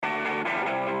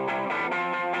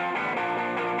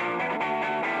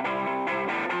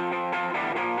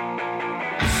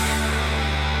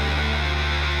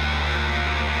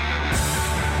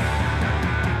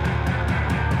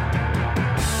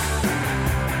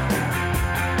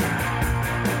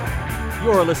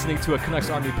You're listening to a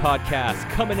Canucks Army podcast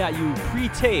coming at you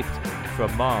pre-taped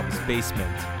from Mom's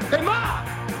basement. Hey, Mom!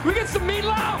 We get some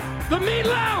meatloaf! The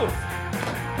meatloaf!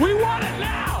 We want it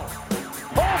now!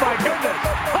 Oh, my goodness!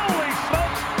 Holy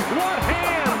smokes! What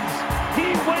hands!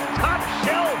 He went top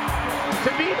shelf to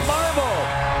beat Marvel.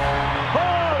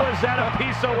 Oh, is that a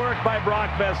piece of work by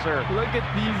Brock Besser? Look at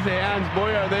these hands.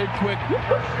 Boy, are they quick.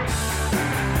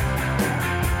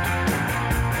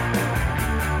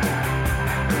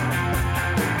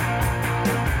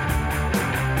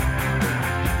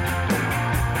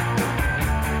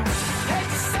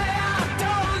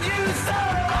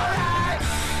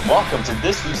 Welcome to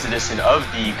this week's edition of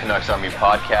the Canucks Army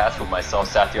podcast with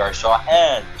myself, Satiar Shah,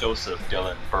 and Joseph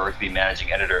Dylan Burke, the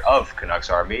managing editor of Canucks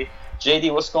Army.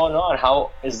 JD, what's going on?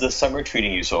 How is the summer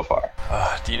treating you so far?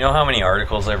 Do you know how many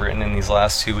articles I've written in these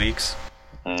last 2 weeks?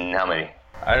 How many?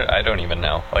 I don't even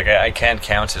know. I can't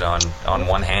count it on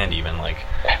one hand even.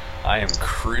 I am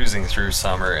cruising through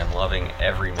summer and loving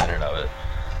every minute of it.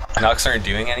 Canucks aren't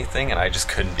doing anything, and I just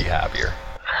couldn't be happier.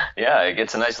 Yeah,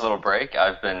 it's a nice little break.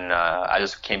 I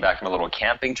just came back from a little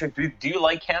camping trip. Do you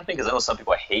like camping? Because I know some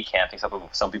people hate camping,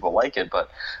 some people like it, but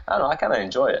I don't know, I kind of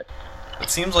enjoy it. It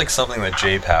seems like something that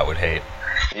J-Pat would hate.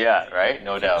 Yeah, right?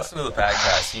 No doubt. Listen to the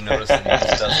podcast, you notice that he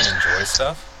just doesn't enjoy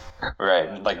stuff.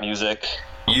 Right, like music.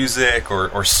 Music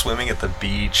or swimming at the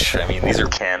beach. I mean, these are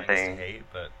camping. Hate,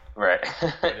 but right.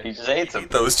 He just hates them.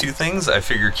 Those two things, I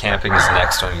figure camping is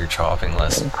next on your chopping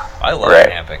list. I love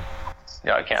camping.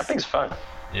 Yeah, camping's fun.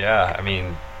 Yeah, I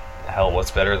mean, hell, what's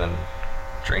better than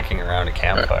drinking around a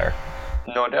campfire?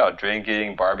 No doubt.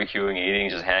 Drinking, barbecuing, eating,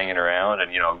 just hanging around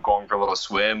and, going for a little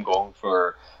swim, going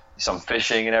for some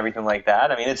fishing and everything like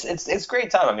that. I mean, it's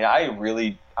great time. I mean,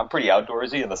 I'm pretty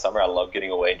outdoorsy in the summer. I love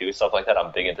getting away and doing stuff like that.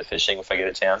 I'm big into fishing if I get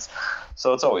a chance.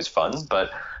 So it's always fun.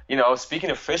 But, speaking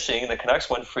of fishing, the Canucks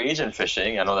went free agent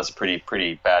fishing. I know that's a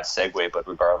pretty bad segue, but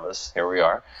regardless, here we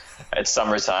are. It's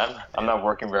summertime. I'm not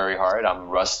working very hard. I'm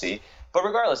rusty. But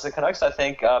regardless, the Canucks, I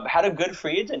think, had a good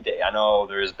free agent day. I know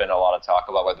there's been a lot of talk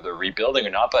about whether they're rebuilding or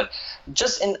not, but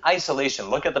just in isolation,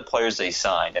 look at the players they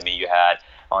signed. I mean, you had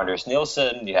Anders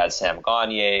Nilsson, you had Sam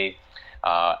Gagner,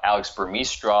 Alex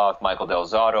Burmistrov, Michael Del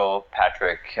Zotto,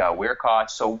 Patrick Weirkoch.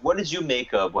 So what did you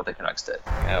make of what the Canucks did?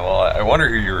 Yeah, well, I wonder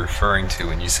who you're referring to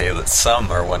when you say that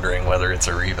some are wondering whether it's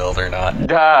a rebuild or not.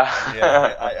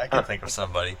 Yeah, I can think of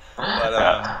somebody.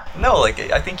 But no,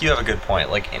 I think you have a good point.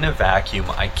 In a vacuum,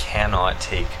 I cannot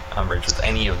take umbrage with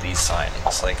any of these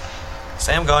signings.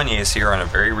 Sam Gagner is here on a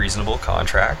very reasonable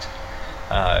contract.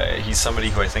 He's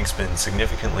somebody who I think's been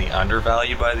significantly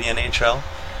undervalued by the NHL.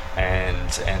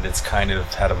 And it's kind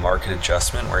of had a market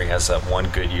adjustment where he has that one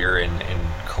good year in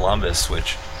Columbus,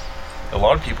 which a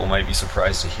lot of people might be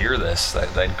surprised to hear this.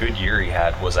 That good year he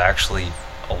had was actually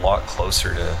a lot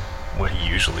closer to what he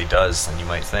usually does than you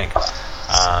might think.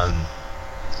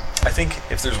 I think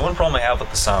if there's one problem I have with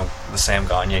the Sam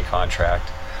Gagner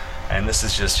contract, and this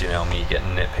is just me getting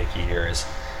nitpicky here,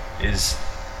 is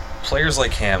players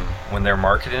like him, when they're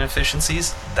market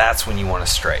inefficiencies, that's when you want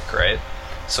to strike, right?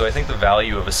 So I think the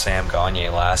value of a Sam Gagner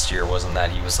last year wasn't that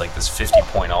he was this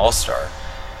 50-point all-star.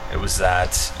 It was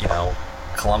that,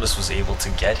 Columbus was able to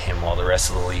get him while the rest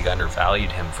of the league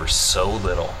undervalued him for so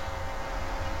little.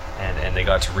 And they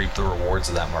got to reap the rewards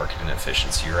of that market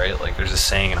inefficiency, right? There's a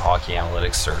saying in hockey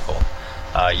analytics circle,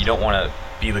 you don't want to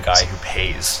be the guy who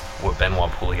pays what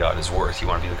Benoit Pouliot is worth. You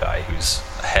want to be the guy who's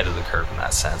ahead of the curve in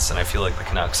that sense. And I feel like the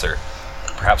Canucks are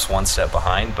perhaps one step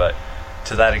behind, but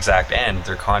to that exact end,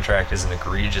 their contract isn't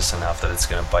egregious enough that it's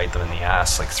going to bite them in the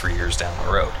ass 3 years down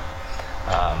the road.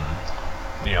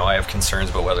 I have concerns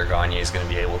about whether Gagner is going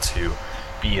to be able to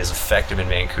be as effective in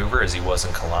Vancouver as he was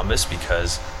in Columbus,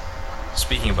 because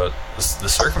speaking about the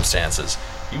circumstances,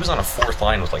 he was on a fourth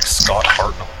line with Scott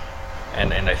Hartnell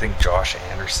and I think Josh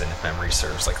Anderson, if memory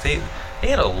serves. They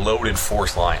had a loaded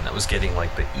fourth line that was getting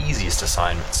the easiest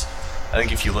assignments. I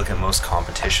think if you look at most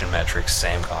competition metrics,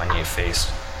 Sam Gagner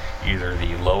faced either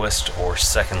the lowest or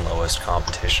second lowest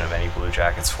competition of any Blue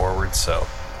Jackets forward. So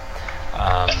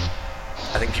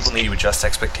I think people need to adjust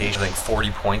expectations. I think 40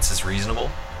 points is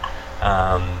reasonable.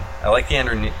 I like the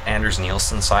Anders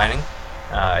Nilsson signing.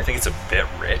 I think it's a bit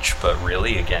rich, but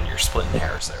really, again, you're splitting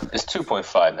hairs there. It's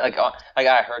 2.5.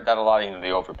 I heard that a lot.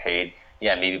 They overpaid.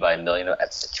 Yeah, maybe by $1 million.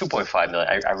 That's 2.5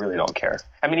 million. I really don't care.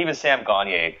 I mean, even Sam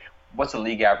Gagner, what's the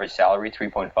league average salary?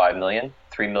 3.5 million,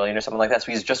 3 million or something like that.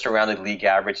 So he's just around the league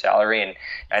average salary, and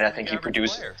I think he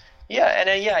produced. Yeah, and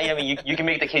I mean, you can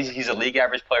make the case that he's a league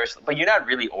average player, but you're not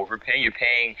really overpaying. You're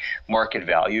paying market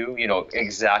value,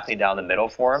 exactly down the middle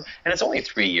for him. And it's only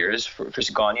 3 years for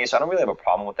Gagner, so I don't really have a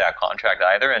problem with that contract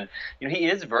either. And, he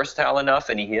is versatile enough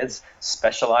and he is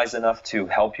specialized enough to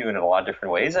help you in a lot of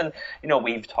different ways. And,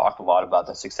 we've talked a lot about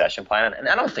the succession plan, and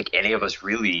I don't think any of us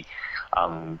really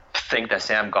think that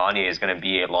Sam Gagner is going to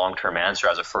be a long-term answer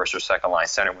as a first or second line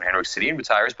center when Henrik Sedin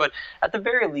retires, but at the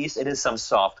very least, it is some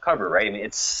soft cover, right? I mean,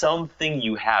 it's something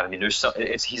you have. I mean,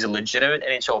 he's a legitimate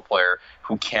NHL player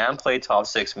who can play top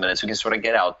 6 minutes, who can sort of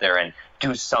get out there and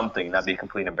do something, not be a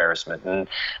complete embarrassment. And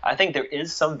I think there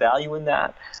is some value in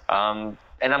that. And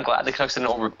I'm glad the Canucks didn't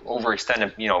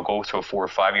overextend and go to a 4 or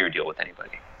 5 year deal with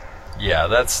anybody. Yeah,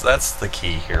 that's the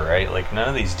key here, right? Like, none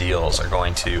of these deals are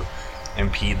going to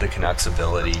impede the Canucks'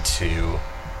 ability to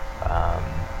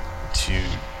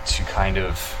kind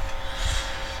of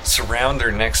surround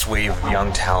their next wave of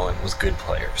young talent with good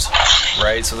players,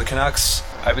 right? So the Canucks,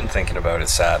 I've been thinking about it,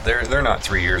 Sat. They're not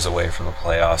 3 years away from the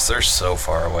playoffs. They're so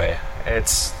far away.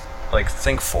 It's like,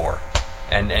 think 4,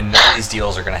 and none of these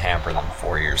deals are going to hamper them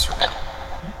 4 years from now.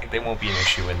 They won't be an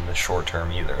issue in the short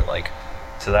term either. Like,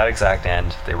 to that exact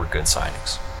end, they were good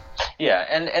signings. Yeah,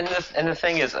 and the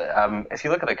thing is, if you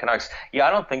look at the Canucks, I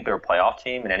don't think they're a playoff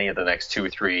team in any of the next 2 or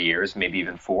 3 years, maybe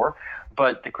even 4.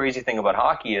 But the crazy thing about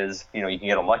hockey is, you can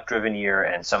get a luck-driven year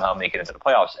and somehow make it into the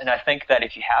playoffs. And I think that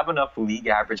if you have enough league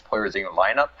average players in your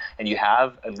lineup and you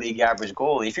have a league average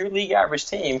goalie, if you're a league average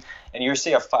team and you're,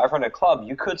 say, a 500 club,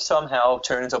 you could somehow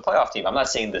turn into a playoff team. I'm not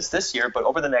saying this year, but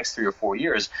over the next 3 or 4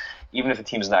 years, even if the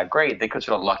team's not great, they could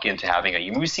sort of luck into having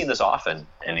we've seen this often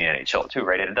in the NHL too,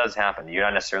 right? It does happen. You're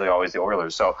not necessarily always the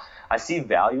Oilers. So I see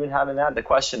value in having that. The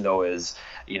question, though, is,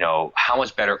 how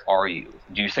much better are you?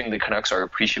 Do you think the Canucks are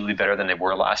appreciably better than they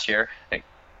were last year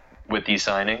with these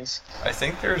signings? I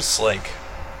think there's a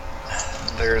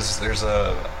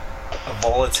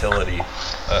volatility,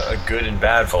 a good and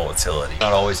bad volatility,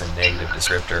 not always a negative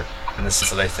descriptor, in the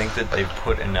sense that I think that they've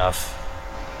put enough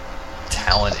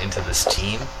talent into this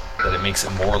team that it makes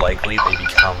it more likely they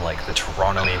become like the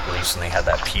Toronto Maple Leafs when they had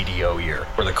that PDO year,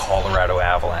 or the Colorado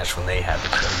Avalanche when they had the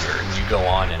PDO year, and you go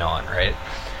on and on, right?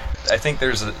 I think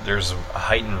there's a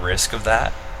heightened risk of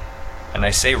that, and I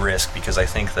say risk because I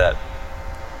think that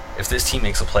if this team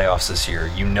makes the playoffs this year,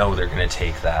 they're going to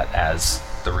take that as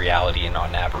the reality and not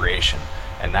an aberration,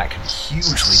 and that could be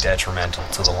hugely detrimental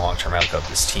to the long-term outcome of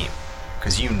this team,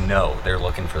 because they're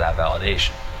looking for that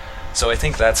validation. So I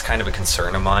think that's kind of a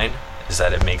concern of mine, is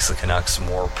that it makes the Canucks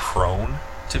more prone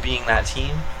to being that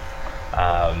team.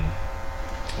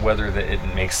 Whether it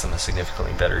makes them a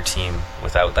significantly better team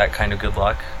without that kind of good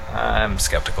luck, I'm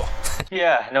skeptical.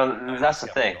 Yeah, no, that's the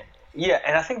thing. Yeah,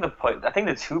 and I think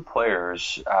the two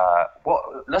players.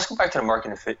 Well, let's go back to the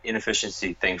market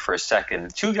inefficiency thing for a second.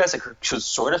 The two guys that should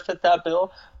sort of fit that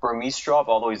bill. Burmistrov,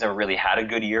 although he's never really had a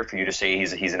good year, for you to say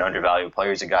he's an undervalued player,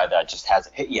 he's a guy that just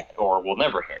hasn't hit yet or will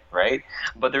never hit, right?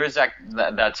 But there is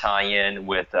that tie-in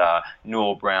with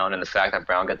Newell Brown, and the fact that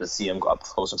Brown got to see him up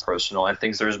close and personal, and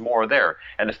thinks there's more there,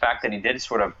 and the fact that he did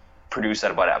sort of produce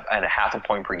at about a half a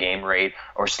point per game rate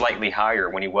or slightly higher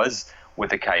when he was with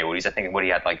the Coyotes. I think he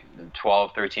had like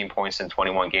 12, 13 points in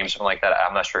 21 games, something like that.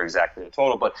 I'm not sure exactly the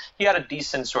total, but he had a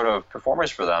decent sort of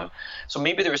performance for them. So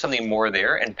maybe there was something more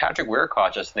there. And Patrick Weirkoch, I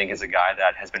just think, is a guy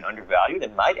that has been undervalued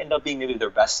and might end up being maybe their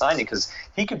best signing, because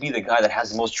he could be the guy that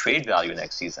has the most trade value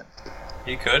next season.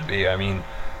 He could be. I mean,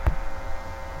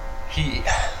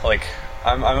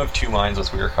 I'm of two minds with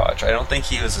Weirkoch. I don't think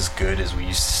he was as good as we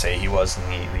used to say he was in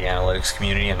the analytics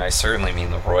community, and I certainly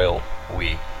mean the royal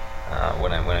we.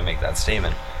 When I make that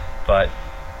statement, but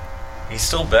he's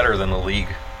still better than the league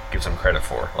gives him credit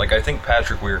for. Like, I think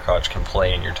Patrick Weirkoch can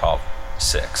play in your top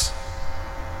 6,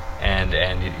 and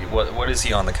what is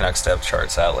he on the Canucks depth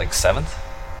charts at, like 7th?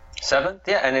 7th,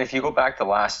 yeah. And if you go back to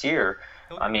last year,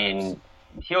 I mean,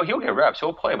 he'll get reps,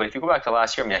 he'll play. But if you go back to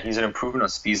last year, I mean, he's an improvement on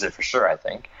Spezza for sure, I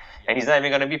think. And he's not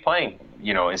even going to be playing,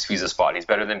 in Spezza's spot. He's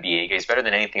better than Biega. He's better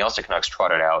than anything else the Canucks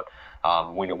trotted out.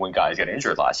 When guys got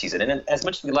injured last season. And as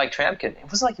much as we like Tramkin, it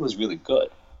wasn't like he was really good,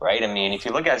 right? I mean, if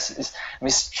you look at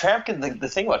Tramkin, the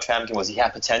thing about Tramkin was he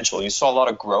had potential. You saw a lot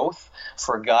of growth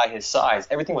for a guy his size.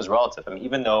 Everything was relative. I mean,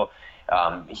 even though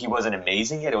he wasn't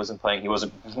amazing yet, he was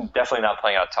definitely not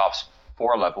playing at a top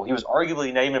 4 level. He was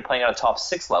arguably not even playing at a top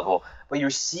 6 level, but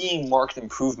you're seeing marked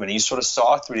improvement. You sort of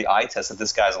saw through the eye test that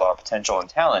this guy has a lot of potential and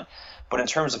talent. But in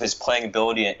terms of his playing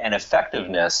ability and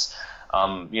effectiveness, a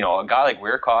guy like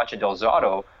Weirkoch and Del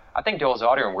Zotto, I think Del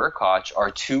Zotto and Weirkoch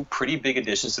are two pretty big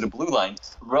additions to the blue line,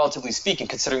 relatively speaking,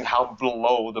 considering how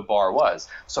below the bar was.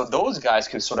 So those guys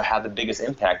could sort of have the biggest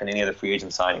impact in any of the free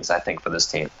agent signings, I think, for this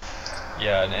team.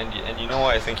 Yeah, and you know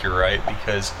why I think you're right?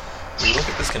 Because when you look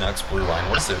at this Canucks blue line,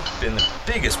 what has been the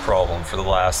biggest problem for the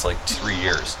last, 3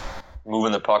 years?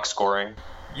 Moving the puck, scoring.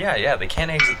 Yeah, they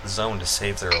can't exit the zone to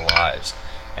save their lives.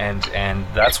 And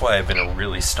that's why I've been a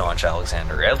really staunch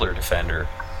Alexander Edler defender,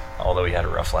 although he had a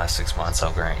rough last 6 months,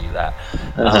 I'll grant you that.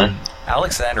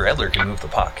 Alexander Edler can move the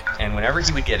puck, and whenever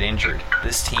he would get injured,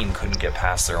 this team couldn't get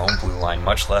past their own blue line,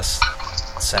 much less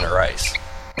center ice.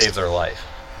 Save their life.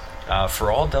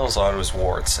 For all Del Zotto's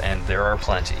warts, and there are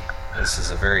plenty, this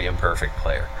is a very imperfect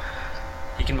player,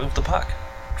 he can move the puck.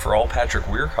 For all Patrick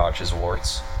Weirkoch's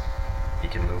warts, he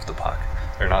can move the puck.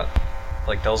 They're not...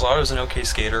 Del Zotto's an okay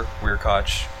skater,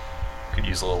 Weirkoch could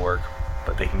use a little work,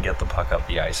 but they can get the puck up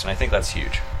the ice, and I think that's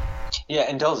huge. Yeah,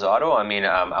 and Del Zotto,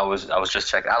 I was just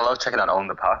checking. I love checking out Own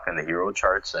the Puck and the hero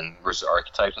charts and versus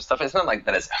archetypes and stuff. It's not like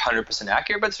that it's 100%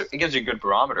 accurate, but it gives you a good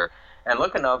barometer. And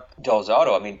looking up Del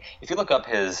Zotto, if you look up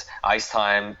his ice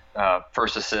time,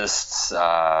 first assists,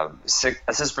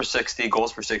 assists per 60,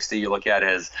 goals per 60, you look at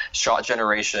his shot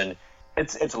generation,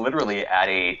 it's literally at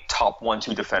a top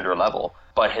 1-2 defender level.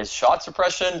 But his shot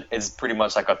suppression is pretty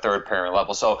much like a third pairing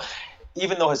level. So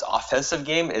even though his offensive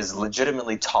game is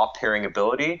legitimately top pairing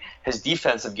ability, his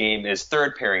defensive game is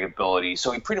third pairing ability.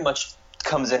 So he pretty much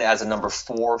comes in as a number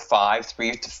 4, 5,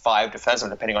 3 to 5 defenseman,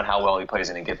 depending on how well he plays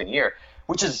in a given year,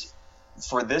 which is,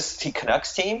 for this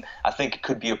Canucks team, I think it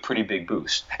could be a pretty big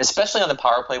boost, especially on the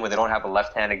power play when they don't have a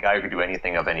left-handed guy who can do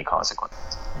anything of any consequence.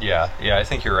 Yeah, I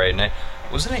think you're right. And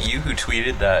wasn't it you who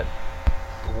tweeted that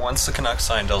once the Canucks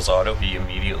signed Del Zotto, he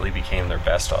immediately became their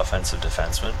best offensive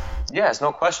defenseman? Yeah, it's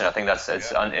no question. I think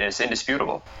it's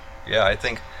indisputable. Yeah, I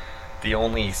think the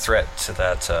only threat to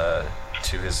that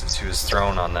to his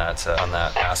throne on that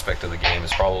aspect of the game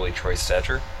is probably Troy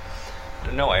Stecher.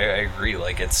 No, I agree.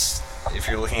 It's, if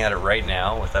you're looking at it right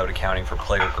now, without accounting for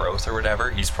player growth or whatever,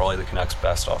 he's probably the Canucks'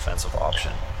 best offensive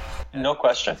option. No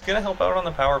question. He's gonna help out on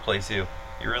the power play too.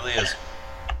 He really is.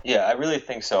 Yeah, I really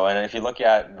think so. And if you look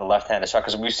at the left-handed shot,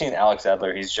 because we've seen Alex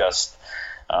Edler, he's just,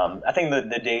 I think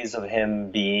the days of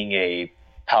him being a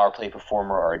power play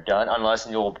performer are done, unless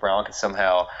Noel Brown can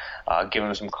somehow give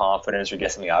him some confidence or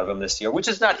get something out of him this year, which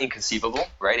is not inconceivable,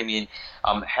 right?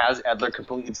 Has Edler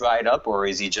completely dried up, or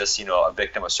is he just, a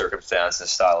victim of circumstance and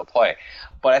style of play?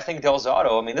 But I think Del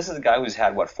Zotto, this is a guy who's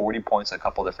had, 40 points a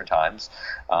couple different times.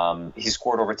 He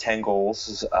scored over 10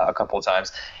 goals a couple of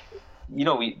times. The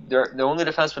only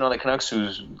defenseman on the Canucks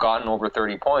who's gotten over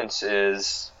 30 points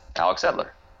is Alex Edler.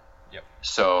 Yep.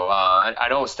 So I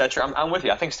know Stecher. I'm with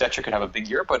you. I think Stecher could have a big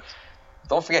year, but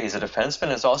don't forget he's a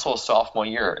defenseman. It's also a sophomore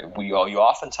year. You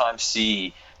oftentimes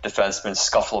see defensemen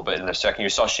scuffle a bit in their second year. You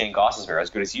saw Shane Gostisbehere, as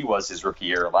good as he was his rookie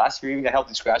year. Last year, he got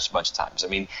healthy scratched a bunch of times.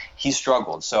 He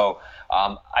struggled. So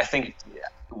I think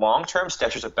long term,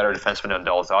 Stetcher's a better defenseman than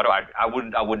Del Zotto.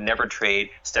 I would never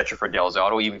trade Stecher for Del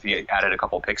Zotto, even if you added a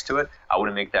couple of picks to it. I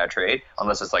wouldn't make that trade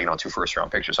unless it's 2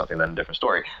 first-round picks or something. Then a different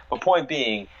story. But point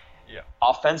being,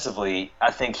 offensively,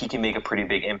 I think he can make a pretty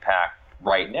big impact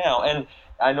right now. And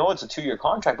I know it's a 2-year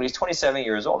contract, but he's 27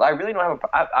 years old. I really don't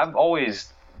have I've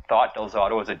always thought Del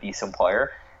Zotto was a decent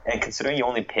player, and considering you're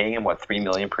only paying him $3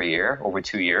 million per year over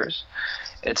 2 years,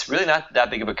 it's really not that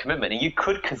big of a commitment. And you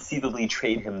could conceivably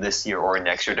trade him this year or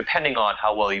next year, depending on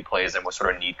how well he plays and what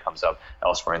sort of need comes up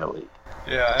elsewhere in the league.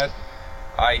 Yeah,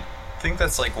 I think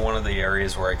that's one of the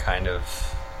areas where I kind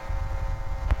of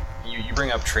you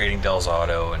bring up trading Del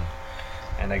Zotto,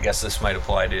 and I guess this might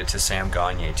apply to Sam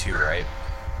Gagner too, right?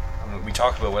 We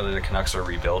talked about whether the Canucks are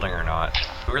rebuilding or not.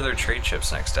 Who are their trade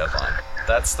chips next deadline?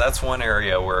 That's one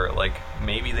area where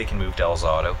maybe they can move Del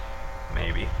Zotto,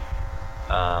 maybe.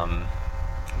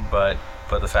 But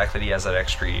the fact that he has that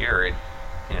extra year,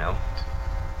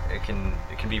 it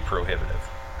can be prohibitive.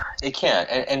 It can,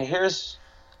 and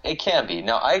it can be.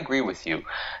 Now I agree with you.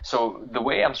 So the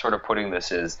way I'm sort of putting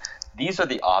this is, these are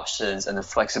the options and the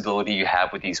flexibility you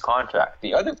have with these contracts.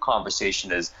 The other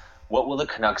conversation is, what will the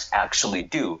Canucks actually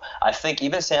do? I think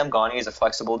even Sam Gagner is a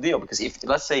flexible deal, because if,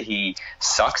 let's say, he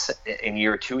sucks in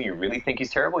year 2 and you really think he's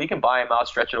terrible, you can buy him out,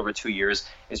 stretch it over 2 years.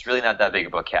 It's really not that big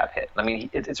of a cap hit.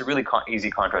 It's a really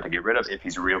easy contract to get rid of if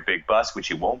he's a real big bust, which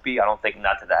he won't be. I don't think,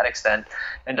 not to that extent.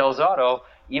 And Del Zotto,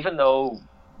 even though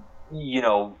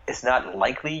it's not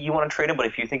likely you want to trade him, but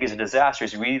if you think he's a disaster,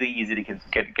 it's really easy to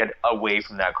get away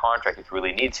from that contract if you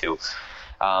really need to.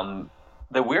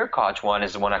 The Weirkoch one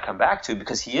is the one I come back to,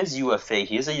 because he is UFA.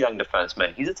 He is a young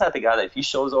defenseman. He's the type of guy that if he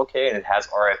shows okay and it has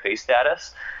RFA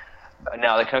status,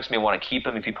 Now, the Canucks may want to keep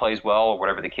him if he plays well or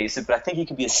whatever the case is, but I think he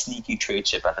could be a sneaky trade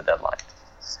chip at the deadline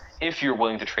if you're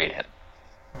willing to trade him.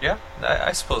 Yeah,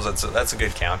 I suppose that's a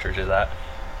good counter to that.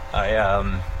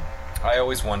 I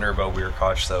always wonder about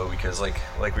Weirkoch, though, because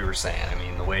like we were saying, I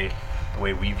mean, the way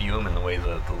we view him and the way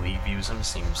the league views him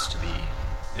seems to be,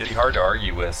 it'd be hard to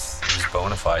argue with his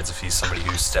bona fides if he's somebody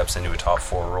who steps into a top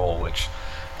 4 role, which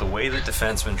the way that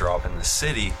defensemen drop in the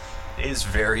city is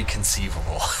very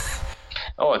conceivable.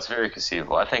 Oh, it's very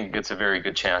conceivable. I think it's a very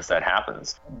good chance that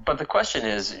happens. But the question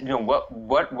is,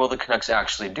 what will the Canucks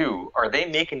actually do? Are they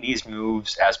making these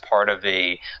moves as part of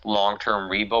a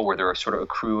long-term rebuild where they're sort of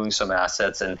accruing some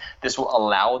assets, and this will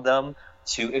allow them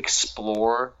to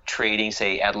explore trading,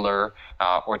 say, Edler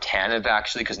or Tanev,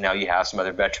 actually, because now you have some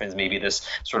other veterans. Maybe this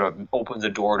sort of opens the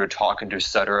door to talking to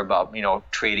Sutter about,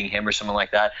 trading him or something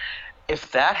like that.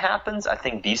 If that happens, I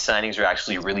think these signings are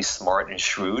actually really smart and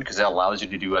shrewd because it allows you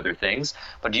to do other things.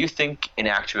 But do you think, in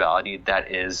actuality,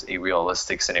 that is a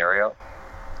realistic scenario?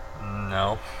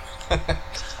 No.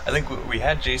 I think we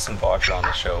had Jason Botcher on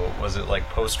the show. Was it like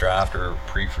post-draft or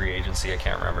pre-free agency? I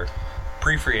can't remember.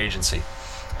 Pre-free agency.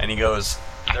 And he goes,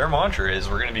 their mantra is,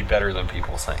 we're going to be better than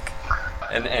people think.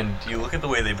 And you look at the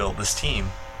way they built this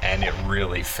team, and it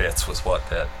really fits with what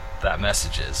that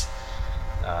message is.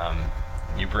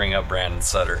 You bring up Brandon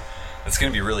Sutter. It's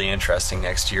going to be really interesting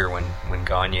next year when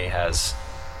Gagne has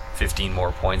 15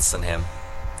 more points than him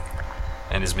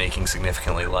and is making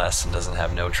significantly less and doesn't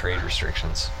have no trade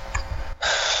restrictions.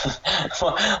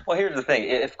 Well, here's the thing.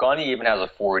 If Gagne even has a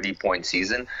 40-point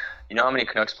season, you know how many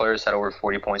Canucks players had over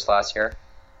 40 points last year?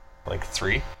 Like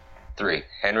 3? 3.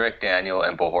 Henrik, Daniel,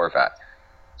 and Bo Horvat.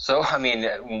 So, I mean,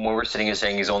 when we're sitting here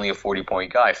saying he's only a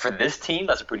 40-point guy, for this team,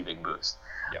 that's a pretty big boost.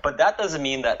 Yep. But that doesn't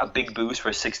mean that a big boost for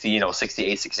a 68,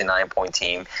 69-point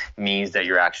team means that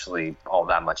you're actually all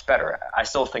that much better. I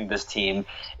still think this team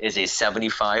is a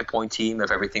 75-point team if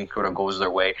everything sort of goes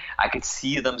their way. I could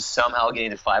see them somehow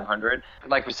getting to 500.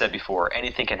 Like we said before,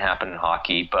 anything can happen in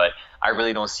hockey, but I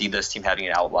really don't see this team having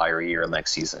an outlier year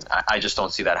next season. I just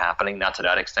don't see that happening, not to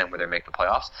that extent where they make the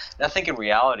playoffs. And I think in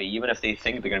reality, even if they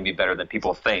think they're going to be better than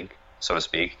people think, so to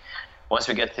speak, once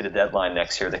we get to the deadline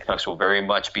next year, the Canucks will very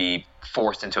much be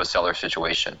forced into a seller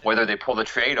situation. Whether they pull the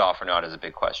trade off or not is a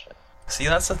big question. See,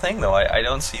 that's the thing, though. I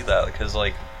don't see that because,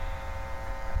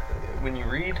 when you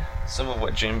read some of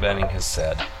what Jim Benning has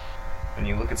said, when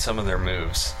you look at some of their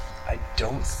moves, I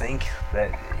don't think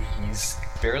that he's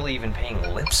barely even paying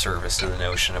lip service to the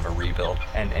notion of a rebuild.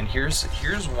 And here's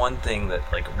one thing that,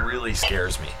 really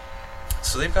scares me.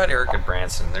 So they've got Eric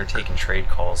Branson. They're taking trade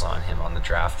calls on him on the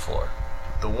draft floor.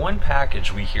 The one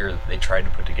package we hear that they tried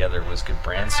to put together was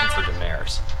Goodbranson for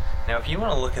Demers. Now, if you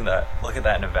want to look at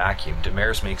that in a vacuum,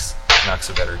 Demers makes Canucks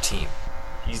a better team.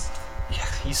 He's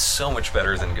so much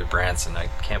better than Goodbranson. I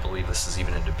can't believe this is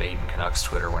even a debate in Canucks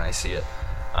Twitter when I see it.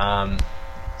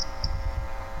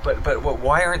 But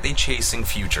why aren't they chasing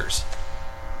futures?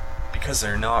 Because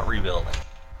they're not rebuilding.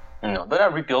 No, they're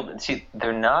not rebuilding. See,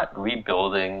 they're not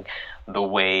rebuilding the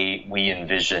way we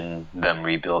envision them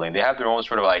rebuilding. They have their own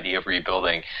sort of idea of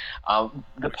rebuilding.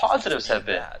 The positives have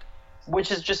been,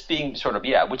 which is just being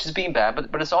which is being bad,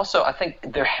 but it's also, I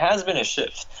think there has been a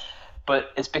shift,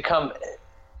 but it's become,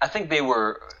 I think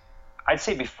I'd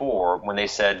say before when they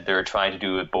said they were trying to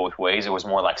do it both ways, it was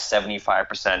more like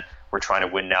 75% we're trying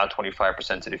to win now,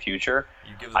 25% to the future.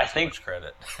 You give them too much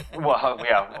credit. Well,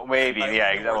 yeah, maybe,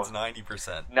 yeah, exactly.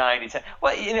 90%. 90-10.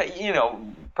 Well,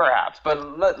 perhaps,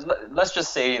 but let's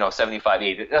just say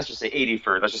 75-80. Let's just say 80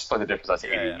 for. Let's just split the difference. Let's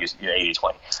say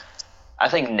 80-20. I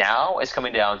think now it's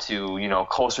coming down to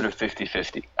closer to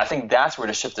 50-50. I think that's where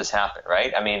the shift has happened,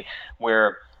 right? I mean,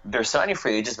 where they're signing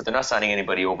free agents, but they're not signing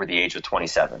anybody over the age of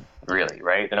 27, really,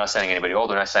 right? They're not signing anybody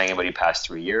old. They're not signing anybody past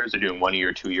 3 years. They're doing 1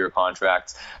 year, 2 year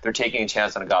contracts. They're taking a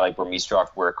chance on a guy like Burmeister,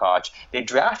 Weirkoch. They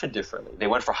drafted differently. They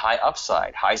went for high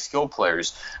upside, high skill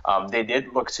players. They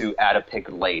did look to add a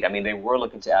pick late. I mean, they were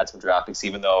looking to add some draft picks,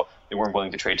 even though they weren't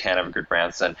willing to trade Tanev or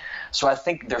Goodbranson. So I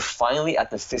think they're finally at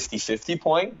the 50-50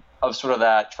 point of sort of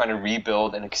that trying to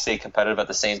rebuild and stay competitive at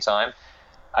the same time.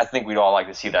 I think we'd all like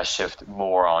to see that shift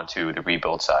more onto the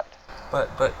rebuild side.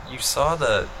 But you saw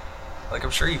I'm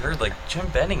sure you heard, Jim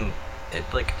Benning,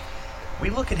 we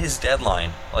look at his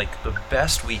deadline, the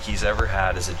best week he's ever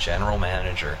had as a general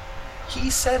manager. He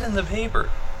said in the paper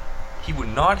he would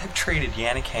not have traded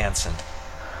Jannik Hansen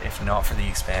if not for the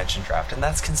expansion draft, and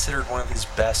that's considered one of his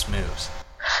best moves.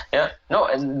 Yeah, no,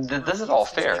 and this is all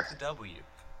fair. The W.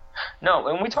 No,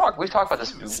 and we've talked about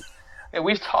this.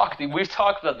 We've talked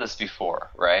about this before,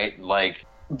 right?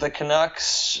 The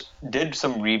Canucks did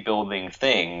some rebuilding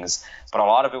things, but a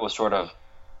lot of it was sort of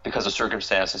because of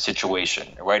circumstance and situation,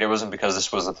 right? It wasn't because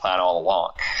this was the plan all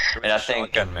along. And I think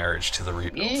shotgun marriage to the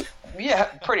rebuild. Yeah,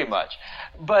 pretty much.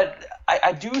 But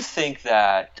I do think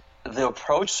that the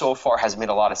approach so far has made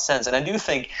a lot of sense. And I do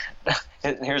think,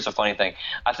 here's the funny thing,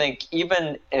 I think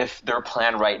even if their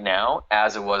plan right now,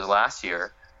 as it was last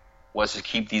year, was to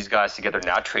keep these guys together,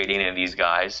 not trade any of these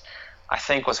guys, I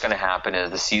think what's going to happen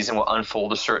is the season will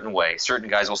unfold a certain way. Certain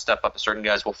guys will step up, certain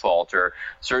guys will falter,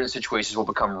 certain situations will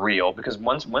become real. Because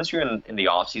once you're in the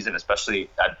offseason, especially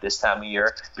at this time of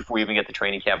year, before you even get the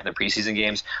training camp and the preseason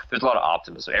games, there's a lot of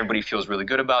optimism. Everybody feels really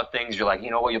good about things. You're like,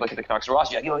 you know what, you look at the Canucks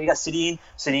roster, you're like, you got Satiar,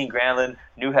 Granlund,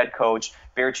 new head coach,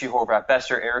 Burke, Horvat,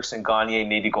 Besser, Eriksson, Gagne,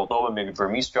 maybe Goldova, maybe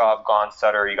Vermistrov, Gone,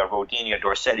 Sutter, you got Rodin, you got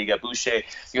Dorset, you got Boucher.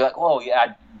 You're like, oh, you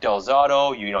add Del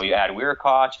Zotto, you add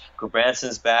Weirkoch,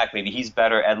 Gobranson's back, maybe he's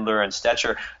better, Edler and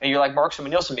Stetcher, and you're like, Markstrom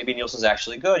and Nielsen, maybe Nielsen's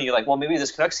actually good, and you're like, well, maybe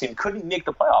this Canucks team couldn't make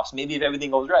the playoffs, maybe if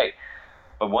everything goes right.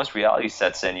 But once reality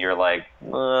sets in, you're like,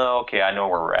 okay, I know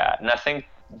where we're at. And I think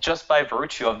just by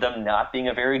virtue of them not being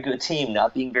a very good team,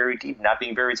 not being very deep, not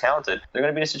being very talented, they're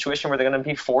going to be in a situation where they're going to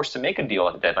be forced to make a deal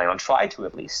at the deadline, or try to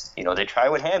at least. They tried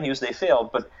with Hamhuis, they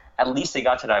failed, but at least they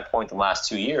got to that point the last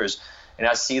 2 years. And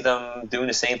I see them doing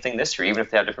the same thing this year, even if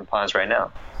they have different plans right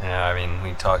now. Yeah, I mean,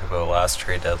 we talk about last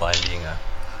trade deadline being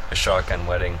a shotgun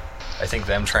wedding. I think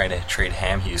them trying to trade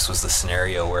Hamhuis was the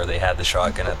scenario where they had the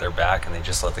shotgun at their back and they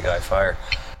just let the guy fire.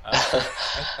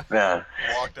 Man.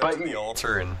 Walked up to the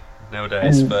altar and no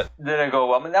dice, but didn't go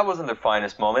well. I mean, that wasn't their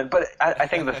finest moment, but I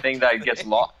think the thing that gets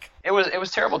lost, it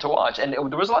was terrible to watch, and there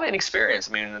was a lot of inexperience.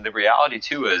 I mean, the reality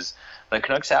too is the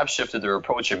Canucks have shifted their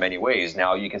approach in many ways.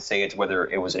 Now you can say it's whether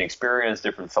it was inexperience,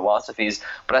 different philosophies,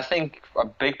 but I think a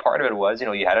big part of it was,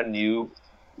 you had a new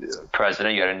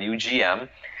president, you had a new GM,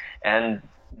 and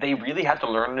they really had to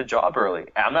learn the job early.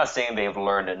 I'm not saying they've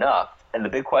learned enough, and the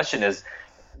big question is,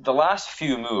 the last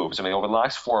few moves, over the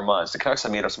last 4 months, the Canucks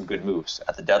have made some good moves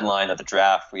at the deadline, at the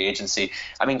draft, free agency.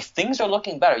 Things are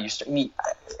looking better.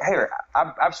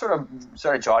 I've sort of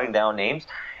started jotting down names.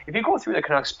 If you go through the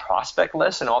Canucks prospect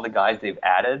list and all the guys they've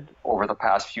added over the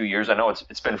past few years, I know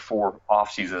it's been 4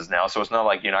 off seasons now, so it's not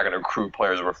like you're not going to recruit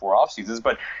players over 4 off seasons,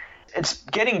 but it's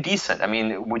getting decent.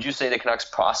 Would you say the Canucks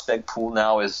prospect pool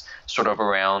now is sort of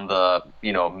around the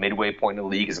midway point in the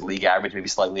league? Is the league average maybe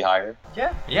slightly higher?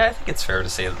 Yeah, I think it's fair to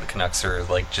say that the Canucks are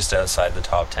just outside the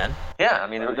top 10. Yeah,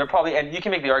 they're probably, and you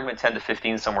can make the argument 10 to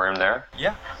 15 somewhere in there.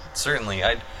 Yeah, certainly.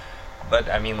 But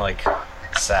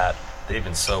sad. They've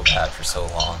been so bad for so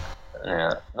long.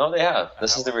 Yeah, no, they have.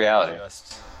 This is the reality.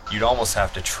 You'd almost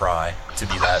have to try to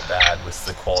be that bad with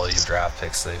the quality of draft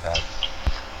picks they've had.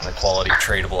 The quality of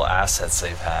tradable assets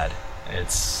they've had. I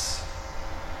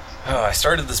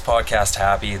started this podcast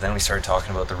happy, then we started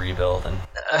talking about the rebuild, and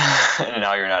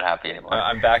now you're not happy anymore.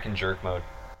 I'm back in jerk mode.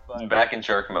 But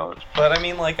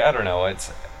I don't know.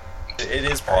 It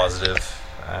is positive.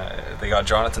 They got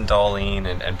Jonathan Dahlin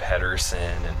and Pettersson,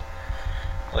 and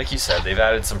like you said, they've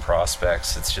added some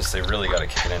prospects. It's just they've really got to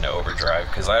kick it into overdrive,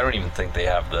 because I don't even think they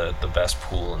have the best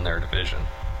pool in their division.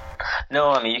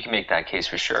 No, you can make that case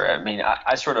for sure.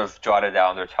 I sort of jotted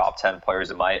down their top 10 players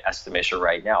in my estimation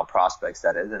right now, prospects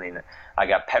that is. I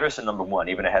got Pettersson number 1,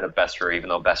 even ahead of Besser, even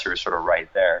though Besser is sort of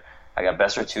right there. I got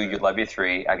Besser 2, Ulevi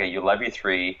 3. I got Ulevi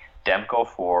 3, Demko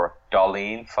 4,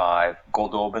 Dahlin 5,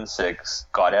 Goldobin 6,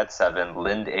 Gaudette 7,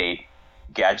 Lind 8,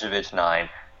 Gadjevich 9,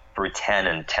 for 10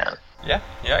 and 10. Yeah,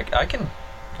 I can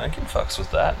fucks with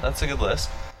that. That's a good list.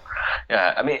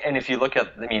 Yeah, and if you look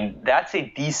at, that's a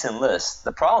decent list.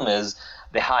 The problem is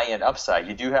the high-end upside.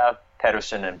 You do have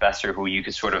Pettersson and Besser, who you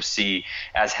could sort of see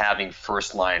as having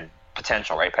first-line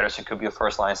potential, right? Pettersson could be a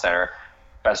first-line center.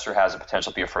 Besser has the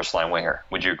potential to be a first-line winger.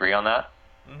 Would you agree on that?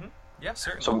 Mm-hmm. Yeah,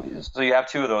 certainly. So you have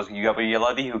 2 of those. You have a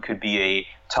Ulevi, who could be a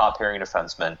top-pairing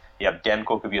defenseman. You have Demko,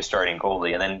 who could be a starting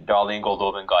goalie. And then Dahlin,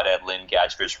 Goldobin, Gaudette, Lind,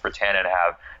 Gadjevich, Virtanen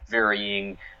have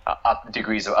varying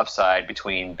degrees of upside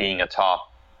between being a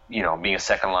top, being a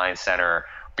second-line center,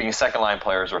 being second-line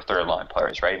players or third-line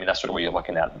players, right? That's sort of what you're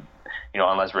looking at.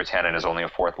 Unless Virtanen is only a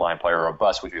fourth-line player or a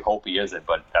bust, which we hope he isn't,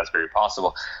 but that's very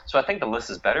possible. So I think the list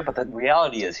is better, but the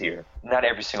reality is here, not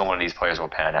every single one of these players will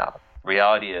pan out.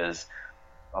 Reality is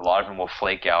a lot of them will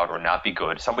flake out or not be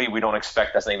good. Somebody we don't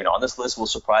expect that's not even on this list will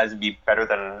surprise and be better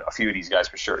than a few of these guys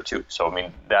for sure, too. So,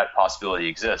 that possibility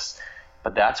exists.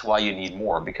 But that's why you need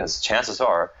more, because chances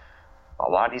are a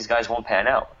lot of these guys won't pan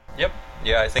out. Yep.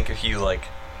 Yeah, I think if you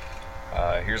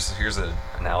here's an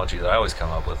analogy that I always come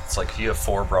up with. It's like if you have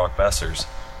 4 Brock Bessers,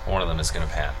 one of them is going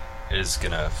to pan. It is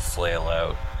going to flail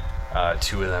out.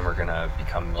 2 of them are going to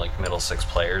become middle 6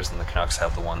 players, and the Canucks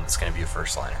have the one that's going to be a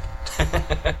first liner.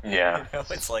 Yeah.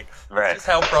 It's like, right. It's just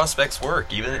how prospects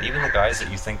work. Even the guys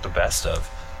that you think the best of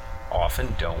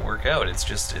often don't work out.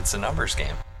 It's a numbers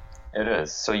game. It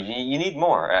is. So you need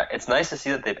more. It's nice to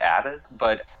see that they've added,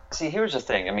 but see, here's the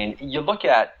thing. I mean, you look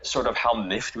at sort of how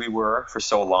miffed we were for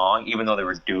so long, even though they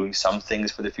were doing some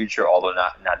things for the future, although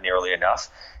not nearly enough.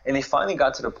 And they finally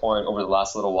got to the point over the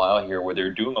last little while here where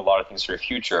they're doing a lot of things for the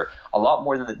future, a lot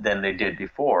more than they did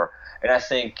before. And I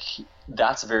think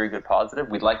that's a very good positive.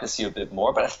 We'd like to see a bit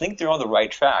more, but I think they're on the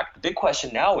right track. The big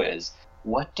question now is,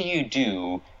 what do you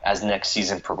do as next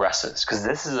season progresses? Because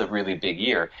this is a really big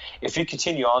year. If you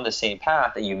continue on the same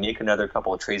path and you make another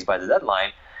couple of trades by the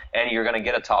deadline, and you're going to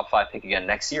get a top 5 pick again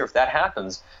next year, if that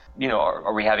happens,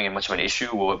 are we having much of an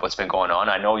issue with what's been going on?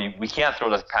 I know we can't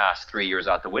throw the past 3 years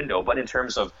out the window, but in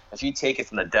terms of if you take it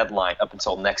from the deadline up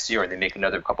until next year and they make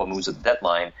another couple of moves at the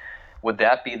deadline, would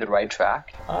that be the right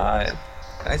track?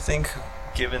 I think,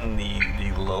 given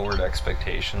the lowered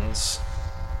expectations,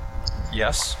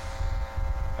 yes.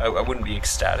 I wouldn't be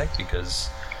ecstatic because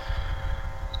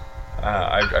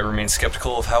I remain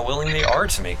skeptical of how willing they are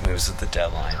to make moves at the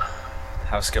deadline.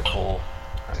 How skeptical,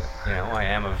 I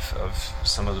am of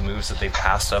some of the moves that they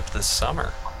passed up this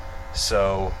summer.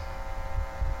 So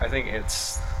I think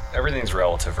everything's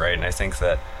relative, right? And I think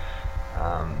that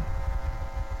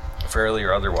fairly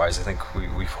or otherwise, I think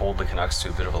we hold the Canucks to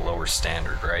a bit of a lower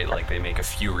standard, right? Like they make a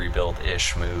few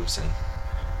rebuild-ish moves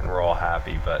and we're all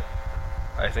happy, but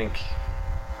I think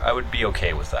I would be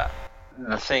okay with that.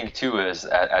 The thing too is,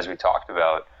 as we talked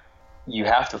about, you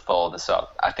have to follow this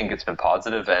up. I think it's been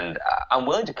positive, and I'm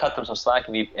willing to cut them some slack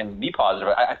and be positive.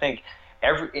 I think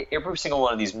every single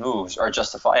one of these moves are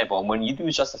justifiable, and when you do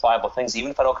justifiable things,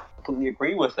 even if I don't completely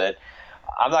agree with it,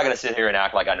 I'm not going to sit here and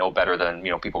act like I know better than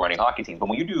people running hockey teams. But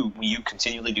when you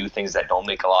continually do things that don't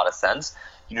make a lot of sense,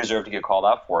 you deserve to get called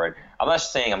out for it. I'm not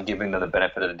saying I'm giving them the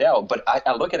benefit of the doubt, but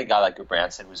I look at a guy like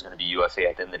Branson, who's going to be UFA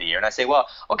at the end of the year, and I say, well,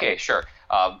 okay, sure,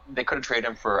 they could have traded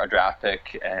him for a draft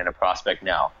pick and a prospect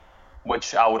now,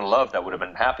 which I would have loved, I would have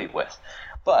been happy with.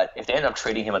 But if they end up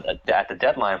trading him at the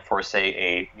deadline for,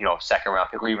 say, a second round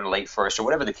pick or even late first or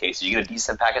whatever the case is, you get a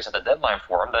decent package at the deadline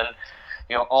for him, then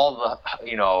all the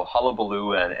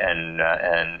hullabaloo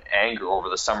and anger over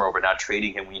the summer over not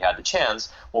trading him when you had the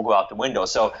chance will go out the window.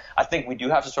 So I think we do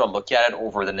have to sort of look at it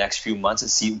over the next few months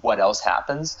and see what else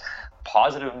happens.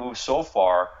 Positive moves so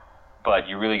far, but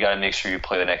you really got to make sure you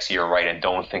play the next year right and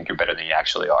don't think you're better than you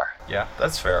actually are. Yeah,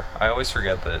 that's fair. I always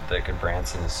forget that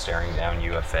Branson is staring down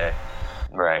UFA.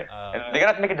 Right. And they're going to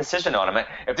have to make a decision on him.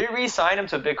 If they re-sign him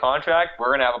to a big contract, we're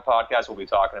going to have a podcast we'll be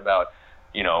talking about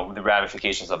the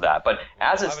ramifications of that. But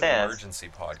as it stands, emergency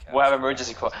podcast. We'll have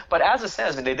emergency call. But as it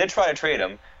stands, they did try to trade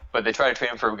him, but they tried to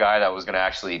trade him for a guy that was going to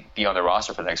actually be on the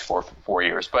roster for the next four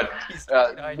years. But he's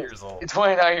 29 years old.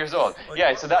 29 years old.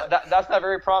 Yeah, so that's not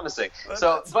very promising.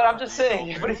 But I'm just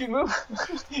saying, but if you move,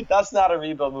 that's not a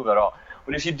rebuild move at all.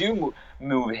 But if you do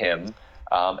move him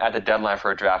at the deadline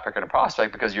for a draft pick and a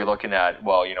prospect, because you're looking at,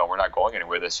 we're not going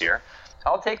anywhere this year,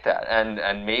 I'll take that,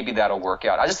 and maybe that'll work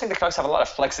out. I just think the Canucks have a lot of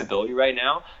flexibility right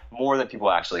now, more than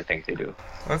people actually think they do.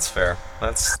 That's fair.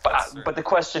 That's fair. But the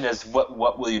question is,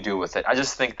 what will you do with it? I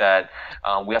just think that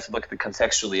we have to look at it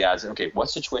contextually as, okay,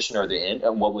 what situation are they in,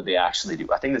 and what would they actually do?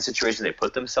 I think the situation they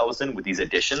put themselves in with these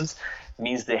additions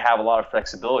means they have a lot of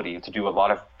flexibility to do a lot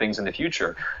of things in the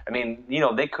future. I mean,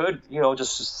 they could,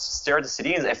 just stare at the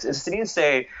Sedins. If the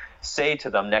Sedins say to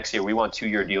them next year, we want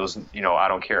 2-year deals, I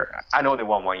don't care. I know they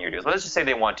want 1-year deals, but let's just say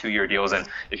they want 2-year deals, and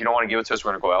if you don't want to give it to us,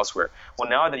 we're going to go elsewhere. Well,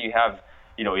 now that you have,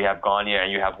 you have Gagne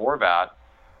and you have Horvat,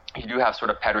 you do have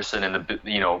sort of Pettersson and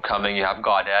the, coming, you have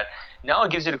Gaudette. Now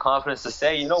it gives you the confidence to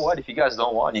say, you know what, if you guys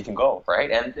don't want, you can go,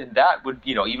 right? And that would,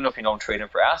 even if you don't trade him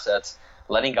for assets,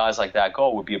 letting guys like that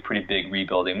go would be a pretty big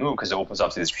rebuilding move because it opens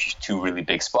up to these 2 really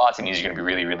big spots. It means you're going to be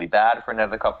really, really bad for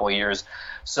another couple of years.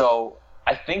 So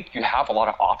I think you have a lot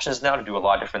of options now to do a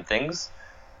lot of different things.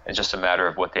 It's just a matter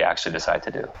of what they actually decide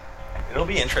to do. It'll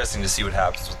be interesting to see what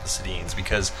happens with the Sedins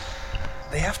because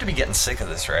they have to be getting sick of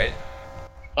this, right?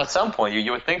 At some point,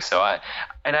 you would think so.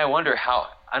 I wonder how.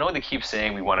 I know they keep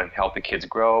saying we want to help the kids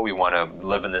grow. We want to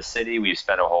live in this city. We've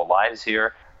spent our whole lives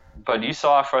here. But you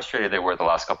saw how frustrated they were the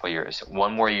last couple of years.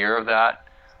 1 more year of that,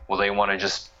 will they want to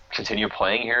just continue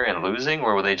playing here and losing?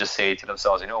 Or will they just say to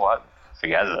themselves, you know what?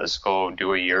 Forget it. Let's go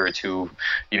do a year or two,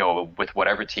 with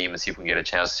whatever team and see if we can get a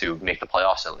chance to make the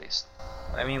playoffs at least.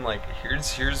 I mean,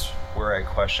 here's where I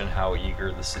question how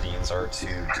eager the Sedins are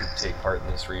to take part in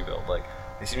this rebuild.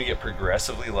 They seem to get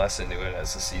progressively less into it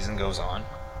as the season goes on,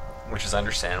 which is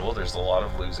understandable. There's a lot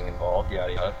of losing involved,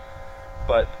 yada yada.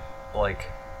 But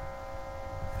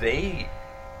they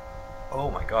oh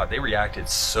my God, they reacted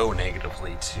so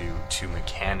negatively to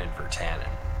McCann and Virtanen.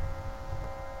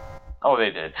 Oh,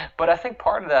 they did. But I think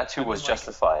part of that, too, was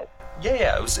justified.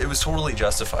 Yeah, it was totally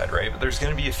justified, right? But there's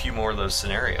going to be a few more of those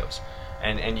scenarios.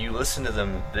 And you listen to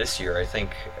them this year, I think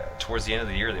towards the end of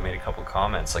the year they made a couple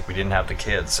comments, like we didn't have the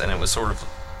kids, and it was sort of,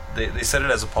 they said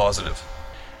it as a positive.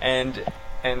 And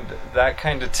that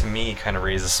kind of, to me, kind of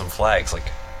raises some flags,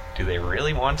 like, do they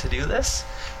really want to do this?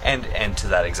 And to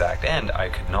that exact end, I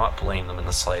could not blame them in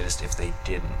the slightest if they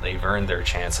didn't. They've earned their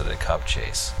chance at a cup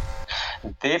chase.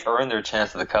 They've earned their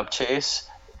chance at the cup chase,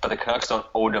 but the Canucks don't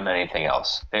owe them anything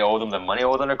else. They owe them the money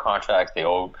owed under contract. They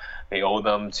owe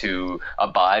them to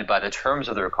abide by the terms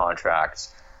of their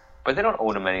contracts, but they don't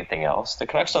owe them anything else. The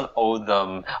Canucks don't owe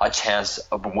them a chance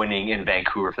of winning in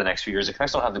Vancouver for the next few years. The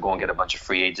Canucks don't have to go and get a bunch of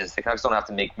free agents. The Canucks don't have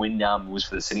to make win-now moves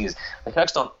for the Sedins. The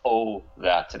Canucks don't owe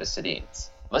that to the Sedins.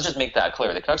 Let's just make that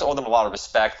clear. The Canucks owe them a lot of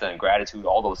respect and gratitude,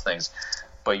 all those things,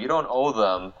 but you don't owe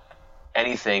them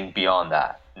anything beyond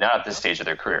that, not at this stage of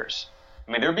their careers.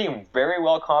 I mean, they're being very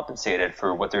well compensated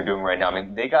for what they're doing right now. I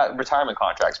mean, they got retirement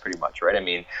contracts pretty much, right? I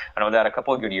mean, I know they had a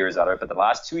couple of good years out of it, but the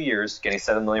last 2 years, getting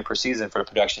 $7 million per season for the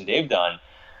production they've done,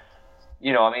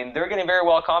 you know, I mean, they're getting very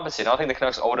well compensated. I don't think the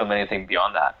Canucks owe them anything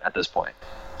beyond that at this point.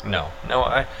 No,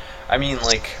 I mean,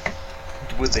 like,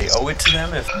 would they owe it to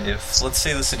them if let's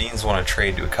say the Sedins want to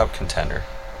trade to a cup contender?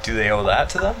 Do they owe that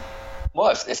to them? Well,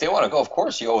 if they want to go, of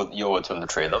course you owe it to them to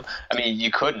trade them. I mean,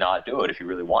 you could not do it if you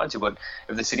really wanted to, but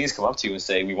if the Sedins come up to you and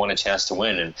say, we want a chance to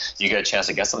win and you get a chance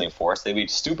to get something for us, they'd be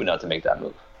stupid not to make that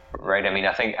move, right? I mean,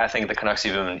 I think the Canucks,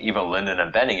 even Linden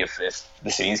and Benning, if the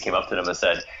Sedins came up to them and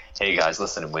said, hey guys,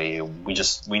 listen, we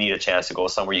need a chance to go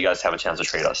somewhere, you guys have a chance to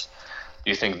trade us. Do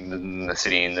you think the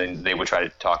Sedins, they would try to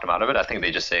talk them out of it? I think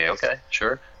they just say, okay,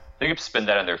 sure. They could spin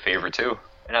that in their favor too.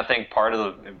 And I think part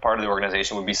of the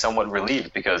organization would be somewhat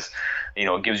relieved because, you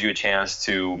know, it gives you a chance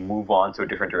to move on to a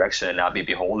different direction and not be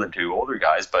beholden to older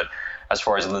guys. But as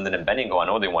far as Linden and Benning go, I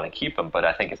know they want to keep them, but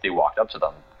I think if they walked up to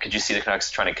them, could you see the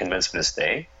Canucks trying to convince them to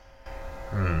stay?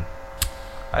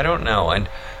 I don't know. And,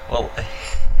 well,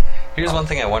 here's one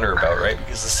thing I wonder about, right?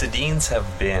 Because the Sedins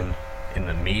have been in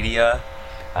the media,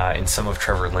 in some of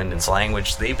Trevor Linden's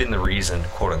language, they've been the reason,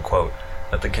 quote unquote,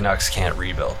 that the Canucks can't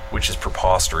rebuild, which is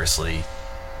preposterously...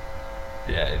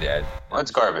 Yeah. Well,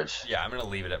 it's garbage. Yeah, I'm going to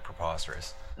leave it at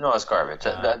preposterous. No, it's garbage.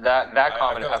 That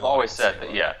comment, I've always said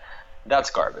that, yeah,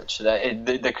 that's garbage. The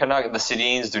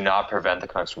Sedins do not prevent the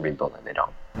Canucks from rebuilding. They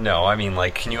don't. No, I mean,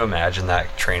 like, can you imagine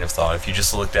that train of thought if you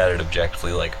just looked at it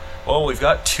objectively, like, well, we've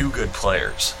got two good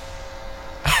players.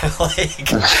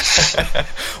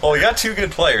 Well, we got two good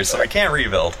players, so we can't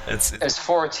rebuild. It's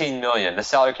 $14 million. The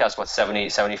salary cap's what,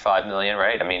 75 million,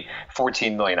 right? I mean,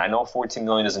 $14 million. I know $14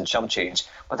 million isn't chump change,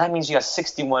 but that means you got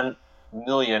 $61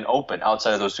 million open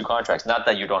outside of those two contracts. Not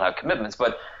that you don't have commitments,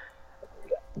 but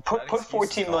put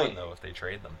 $14 million though if they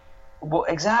trade them. Well,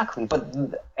 exactly,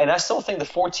 and I still think the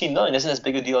 $14 million isn't as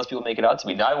big a deal as people make it out to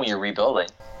be. Not when you're rebuilding.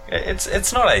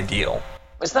 It's not ideal.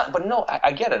 It's not, but no,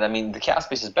 I get it. I mean, the cap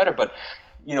space is better, but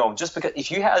you know, just because if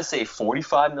you had, say,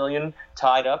 $45 million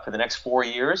tied up for the next 4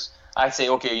 years, I'd say,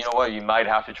 okay, you know what, you might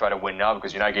have to try to win now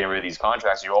because you're not getting rid of these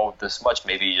contracts. You owe this much.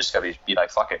 Maybe you just got to be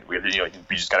like, fuck it. We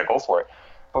just got to go for it.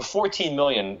 But $14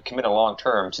 million committed long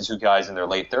term to two guys in their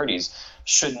late 30s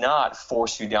should not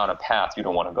force you down a path you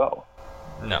don't want to go.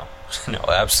 No,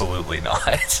 absolutely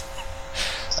not.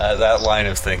 That line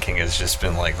of thinking has just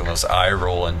been like the most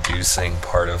eye-roll inducing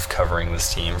part of covering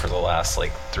this team for the last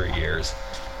 3 years.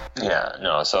 Yeah,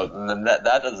 no, so that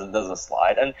doesn't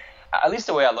slide. And at least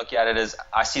the way I look at it is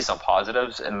I see some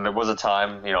positives. And there was a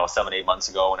time, 7-8 months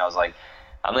ago when I was like,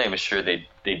 I'm not even sure they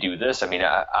do this. I mean,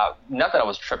 not that I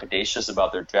was trepidatious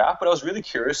about their draft, but I was really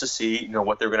curious to see,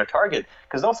 what they were going to target.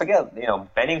 Because don't forget,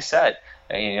 Benning said,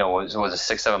 was it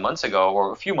 6-7 months ago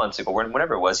or a few months ago,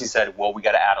 whenever it was, he said, well, we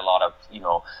got to add a lot of,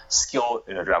 skill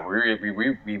in the draft.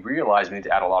 We realized we need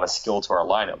to add a lot of skill to our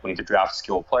lineup. We need to draft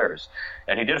skilled players.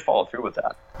 And he did follow through with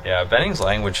that. Yeah, Benning's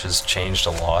language has changed a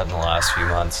lot in the last few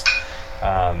months.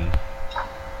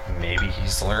 Maybe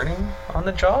he's learning on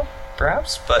the job,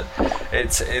 perhaps, but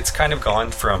it's kind of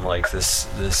gone from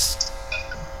this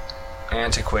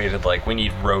antiquated, we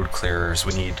need road clearers,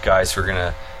 we need guys who are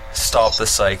gonna stop the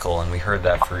cycle, and we heard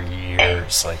that for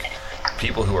years,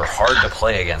 people who are hard to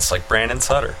play against, like Brandon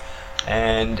Sutter,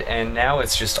 and now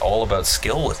it's just all about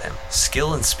skill with him,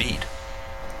 skill and speed.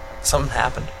 Something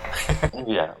happened.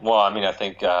 Yeah, well, I mean, I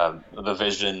think the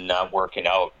vision not working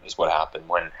out is what happened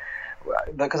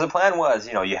because the plan was,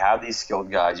 you have these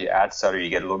skilled guys, you add Sutter, you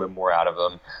get a little bit more out of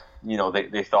them.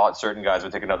 They thought certain guys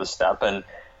would take another step, and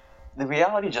the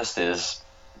reality just is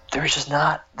they're just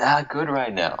not that good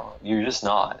right now. You're just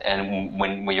not. And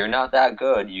when you're not that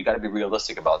good, you got to be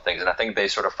realistic about things. And I think they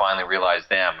sort of finally realized,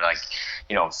 damn, like,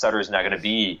 Sutter's not going to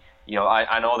be,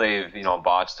 I know they've,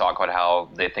 bots talk about how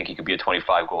they think he could be a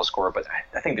 25-goal scorer, but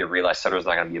I think they realize Sutter's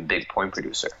not going to be a big point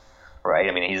producer, right?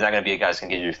 I mean, he's not going to be a guy that's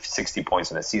going to get you 60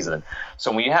 points in a season.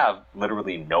 So when you have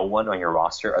literally no one on your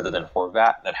roster other than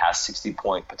Horvat that has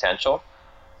 60-point potential,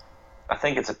 I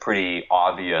think it's a pretty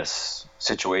obvious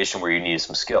situation where you need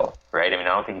some skill, right? I mean,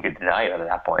 I don't think you could deny it at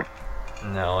that point.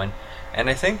 No, and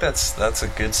I think that's a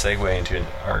good segue into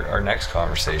our next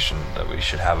conversation that we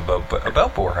should have about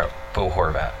Bo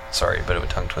Horvat. Sorry, a bit of a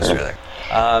tongue twister there.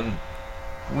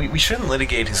 We shouldn't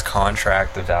litigate his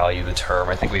contract, the value, the term.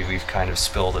 I think we've kind of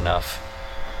spilled enough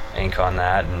ink on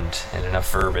that and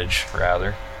enough verbiage,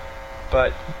 rather.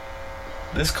 But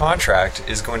this contract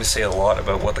is going to say a lot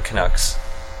about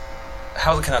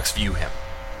how the Canucks view him,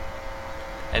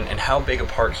 and how big a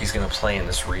part he's going to play in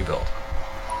this rebuild.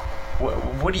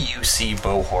 What do you see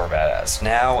Bo Horvat as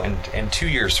now and 2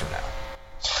 years from now?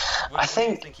 What do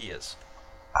you think he is?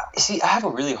 See, I have a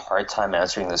really hard time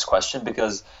answering this question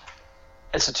because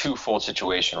it's a twofold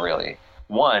situation, really.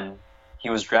 One, he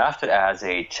was drafted as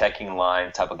a checking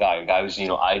line type of guy, a guy who's,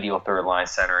 ideal third line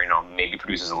center, maybe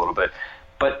produces a little bit.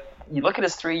 But you look at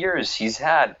his 3 years he's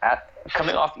had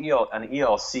coming off an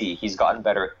ELC, he's gotten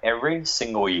better every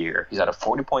single year. He's had a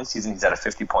 40-point season. He's had a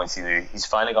 50-point season. He's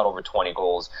finally got over 20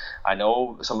 goals. I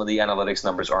know some of the analytics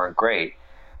numbers aren't great,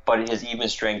 but his even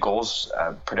strength goals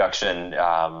production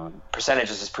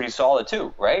percentages is pretty solid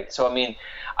too, right? So, I mean,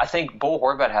 I think Bo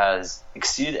Horvat has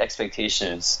exceeded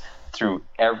expectations through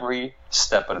every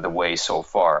step of the way so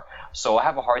far. So I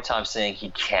have a hard time saying he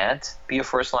can't be a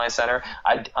first-line center.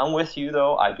 I'm with you,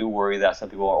 though. I do worry that some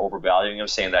people are overvaluing him,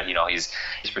 saying that, he's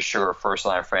for sure a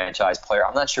first-line franchise player.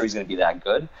 I'm not sure he's going to be that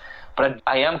good. But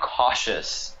I am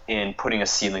cautious in putting a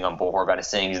ceiling on Bo Horvat and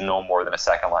saying he's no more than a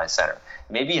second-line center.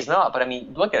 Maybe he's not, but, I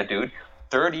mean, look at it, dude.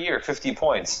 Third year, 50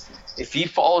 points. If he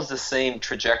follows the same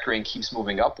trajectory and keeps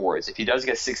moving upwards, if he does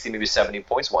get 60, maybe 70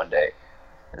 points one day,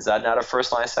 is that not a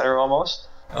first-line center almost?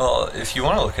 Well, if you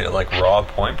want to look at it like raw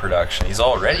point production, he's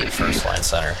already a first-line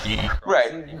center. He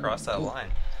crossed that line.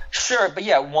 Sure, but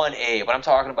yeah, 1A. But I'm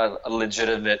talking about a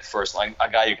legitimate first-line, a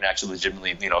guy you can actually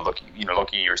legitimately, looking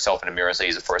at yourself in the mirror and say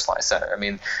he's a first-line center. I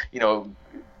mean,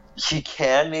 he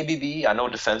can maybe be. I know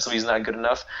defensively he's not good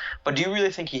enough. But do you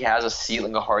really think he has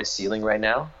a hard ceiling right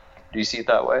now? Do you see it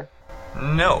that way?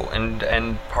 No,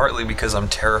 and partly because I'm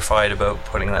terrified about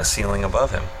putting that ceiling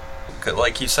above him.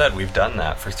 Like you said, we've done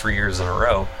that for 3 years in a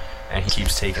row, and he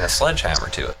keeps taking a sledgehammer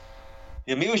to it.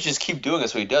 Yeah, maybe we should just keep doing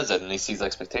this when he does that and he sees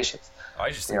expectations.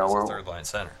 I just think he's a third-line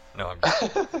center. No, I'm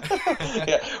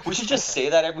yeah, we should just say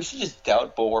that. We should just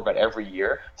doubt Bo Horvat every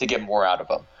year to get more out of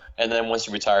him. And then once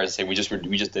he retires, say, we just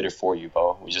did it for you,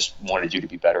 Bo. We just wanted you to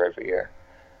be better every year.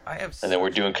 And then we're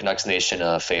doing Canucks Nation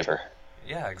a favor.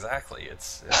 Yeah, exactly.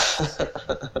 It's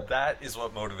that is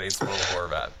what motivates Bo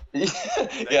Horvat.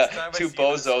 Yeah, two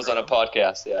bozos on a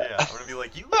podcast. Yeah, I'm gonna be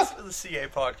like, you listen to the CA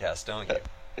podcast, don't you?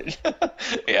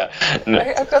 Yeah.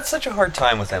 I've got such a hard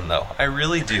time with him, though. I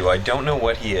really do. I don't know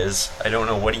what he is. I don't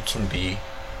know what he can be.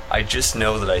 I just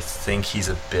know that I think he's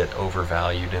a bit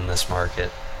overvalued in this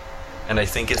market, and I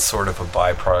think it's sort of a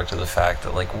byproduct of the fact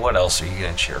that, like, what else are you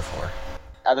gonna cheer for?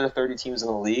 Out of the 30 teams in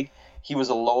the league, he was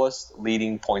the lowest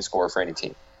leading point scorer for any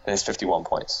team, and it's 51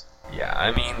 points. Yeah,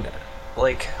 I mean,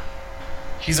 like,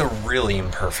 he's a really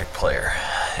imperfect player,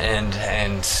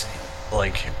 and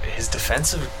like, his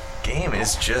defensive game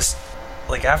is just,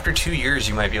 like, after 2 years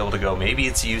you might be able to go, maybe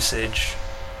it's usage,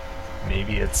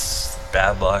 maybe it's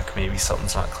bad luck, maybe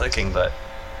something's not clicking, but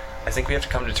I think we have to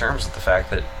come to terms with the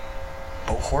fact that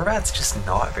Bo Horvat's just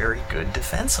not very good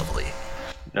defensively.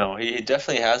 No, he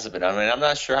definitely hasn't been. I mean, I'm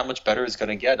not sure how much better he's going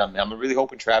to get. I'm really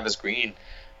hoping Travis Green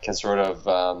can sort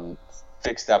of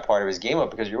fix that part of his game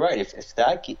up, because you're right. If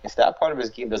that part of his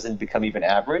game doesn't become even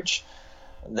average,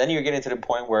 then you're getting to the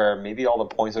point where maybe all the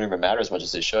points don't even matter as much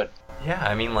as they should. Yeah,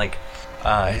 I mean, like,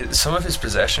 some of his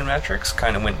possession metrics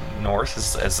kind of went north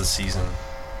as the season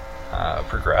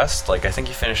progressed. Like, I think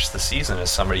he finished the season as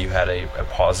somebody who had a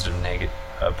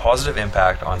positive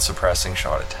impact on suppressing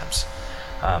shot attempts.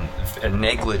 A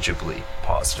negligibly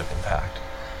positive impact.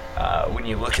 When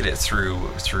you look at it through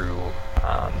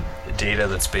data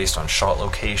that's based on shot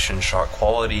location, shot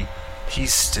quality, he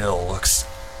still looks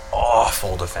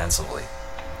awful defensively,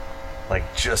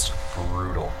 like, just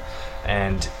brutal.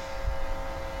 And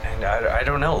I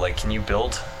don't know, like, can you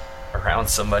build around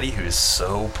somebody who is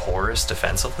so porous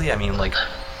defensively? I mean, like,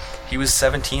 he was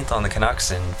 17th on the Canucks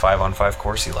in 5-on-5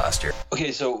 Corsi last year.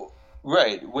 Okay, so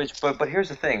right, but here's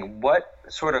the thing: what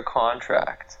sort of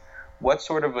contract what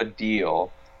sort of a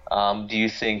deal do you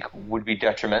think would be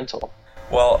detrimental?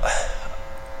 Well,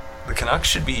 the Canucks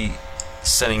should be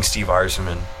sending Steve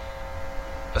Yzerman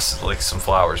like some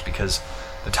flowers, because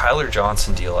the Tyler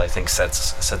Johnson deal, I think,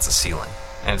 sets a ceiling,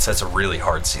 and it sets a really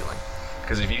hard ceiling.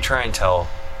 Because if you try and tell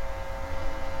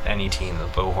any team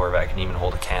that Bo Horvat can even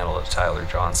hold a candle to Tyler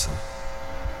Johnson,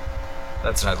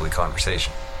 that's an ugly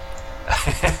conversation.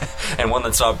 And one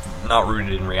that's not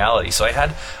rooted in reality. So I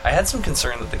had some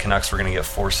concern that the Canucks were going to get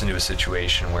forced into a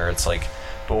situation where it's like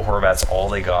Bo Horvat's all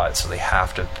they got, so they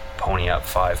have to pony up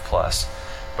 5+.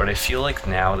 But I feel like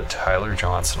now that Tyler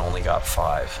Johnson only got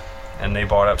 5, and they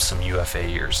bought up some UFA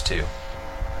years too,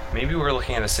 maybe we're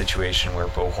looking at a situation where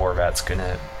Bo Horvat's going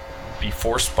to be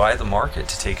forced by the market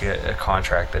to take a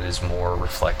contract that is more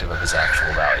reflective of his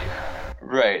actual value.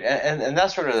 Right, and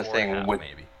that's sort of the thing with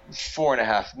maybe.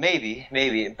 4.5,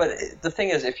 maybe. But the thing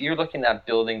is, if you're looking at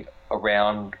building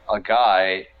around a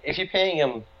guy, if you're paying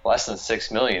him less than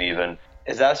 $6 million even,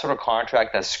 is that sort of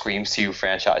contract that screams to you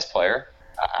franchise player?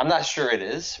 I'm not sure it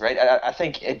is, right? I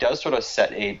think it does sort of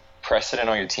set a precedent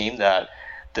on your team that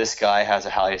this guy has a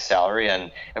high salary, and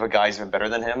if a guy's even better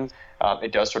than him,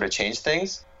 it does sort of change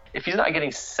things. If he's not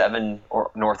getting 7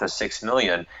 or north of $6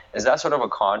 million, is that sort of a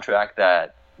contract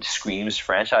that screams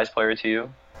franchise player to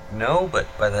you? No, but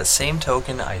by that same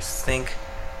token, I think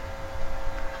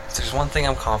if there's one thing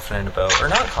I'm confident about, or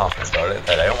not confident about it,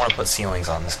 that I don't want to put ceilings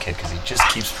on this kid because he just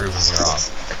keeps proving me wrong.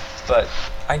 But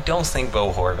I don't think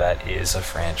Bo Horvat is a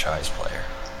franchise player.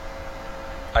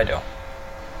 I don't.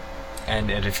 And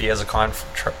if he has a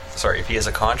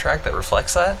contract that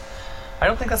reflects that, I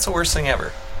don't think that's the worst thing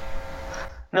ever.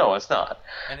 No, it's not.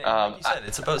 And like you said,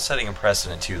 it's about setting a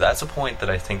precedent too. That's a point that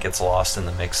I think gets lost in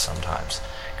the mix sometimes.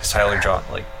 Because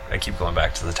I keep going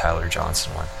back to the Tyler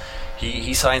Johnson one.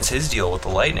 He signs his deal with the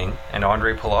Lightning, and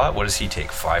Andre Palat, what does he take?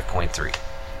 5.3.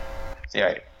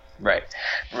 Yeah, right.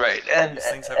 And these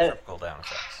things have trickle-down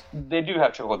effects. They do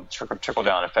have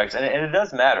trickle-down effects, and it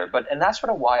does matter. And that's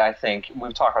sort of why I think,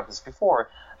 we've talked about this before,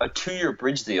 a 2-year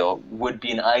bridge deal would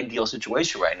be an ideal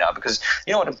situation right now, because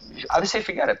you know what, I would say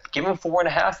forget it. Give him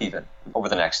 4.5 even over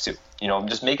the next 2.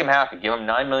 Just make him happy. Give him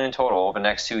 $9 million total over the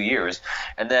next 2 years,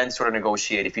 and then sort of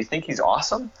negotiate. If you think he's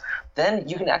awesome, then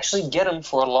you can actually get him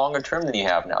for a longer term than you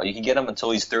have now. You can get him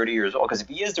until he's 30 years old, because if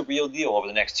he is the real deal over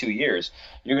the next 2 years,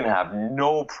 you're going to have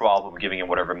no problem giving him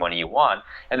whatever money you want.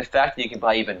 And the fact that you can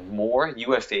buy even more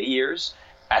UFA years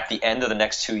at the end of the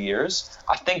next 2 years,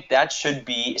 I think that should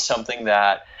be something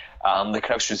that the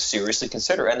Canucks should seriously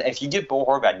consider. And if you give Bo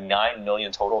Horvat $9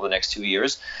 million total over the next 2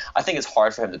 years, I think it's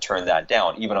hard for him to turn that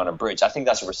down, even on a bridge. I think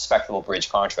that's a respectable bridge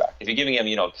contract. If you're giving him,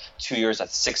 2 years at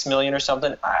 $6 million or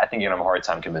something, I think you're going to have a hard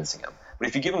time convincing him. But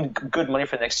if you give him good money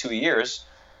for the next 2 years,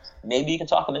 maybe you can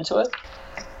talk him into it.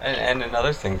 And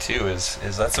another thing too is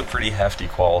that's a pretty hefty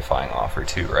qualifying offer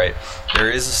too, right? There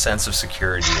is a sense of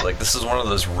security. Like, this is one of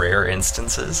those rare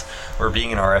instances where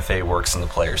being an RFA works in the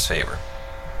player's favor.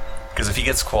 Because if he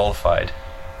gets qualified,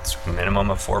 it's a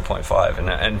minimum of 4.5,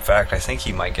 and in fact, I think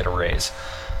he might get a raise.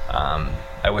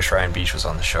 I wish Ryan Beach was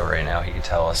on the show right now. He could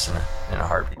tell us in a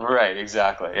heartbeat. Right,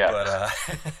 exactly, yeah.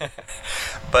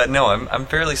 But no, I'm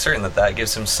fairly certain that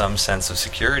gives him some sense of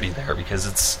security there, because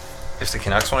if the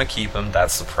Canucks want to keep him,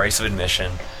 that's the price of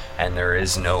admission, and there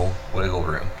is no wiggle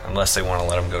room unless they want to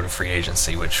let him go to free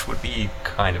agency, which would be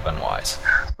kind of unwise.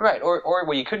 Right, or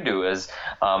what you could do is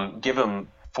give him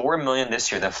 $4 million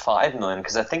this year, then $5 million,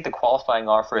 because I think the qualifying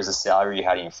offer is the salary you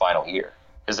had in your final year.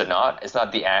 Is it not? It's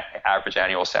not the average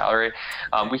annual salary.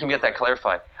 We can get that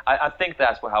clarified. I think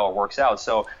that's how it works out.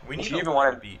 So we need if you even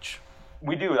want to Beach.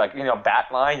 We do, bat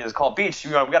line is called Beach.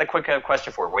 We got a quick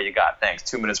question for you. What you got? Thanks.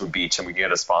 2 minutes with Beach, and we can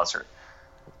get a sponsor.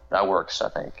 That works, I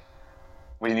think.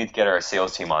 We need to get our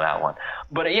sales team on that one.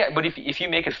 But if you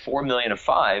make it $4 million and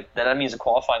 $5 million, then that means the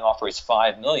qualifying offer is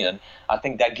 $5 million. I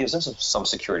think that gives him some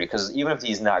security, because even if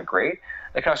he's not great,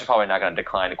 the Canucks are probably not going to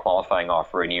decline a qualifying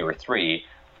offer in year 3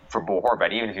 for Bo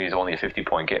Horvat, even if he's only a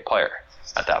 50-point player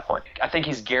at that point. I think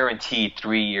he's guaranteed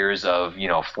 3 years of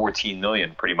 $14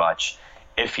 million pretty much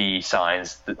if he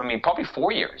signs. Probably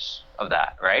 4 years of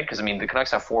that, right? Because the Canucks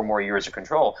have 4 more years of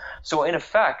control. So in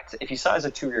effect, if he signs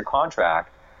a 2-year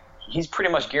contract, he's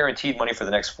pretty much guaranteed money for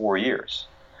the next 4 years.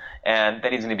 And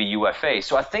then he's going to be UFA.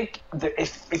 So I think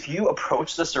if you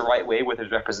approach this the right way with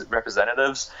his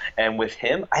representatives and with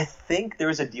him, I think there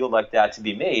is a deal like that to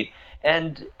be made.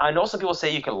 And I know some people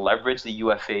say you can leverage the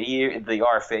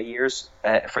RFA years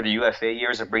for the UFA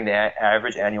years and bring the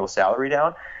average annual salary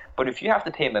down. But if you have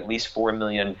to pay him at least $4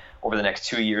 million over the next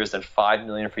 2 years, then $5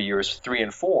 million for years 3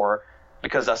 and 4,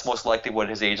 because that's most likely what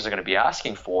his agents are going to be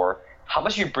asking for, how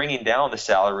much are you bringing down the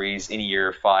salaries in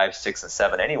year 5, 6, and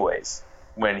 7 anyways?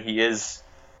 When he is,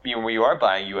 when you are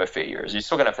buying UFA years, you're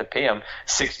still gonna have to pay him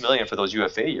 $6 million for those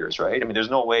UFA years, right? I mean, there's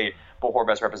no way Bo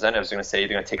Horvat's representatives are gonna say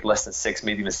they're gonna take less than $6,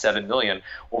 maybe even $7 million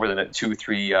over the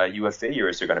 2-3 UFA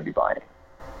years they're gonna be buying.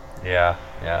 Yeah,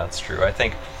 that's true. I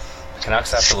think the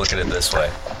Canucks have to look at it this way.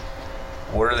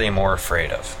 What are they more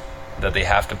afraid of? That they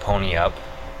have to pony up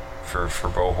for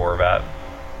Bo Horvat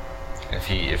if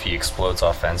he explodes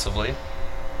offensively?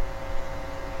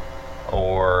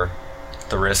 Or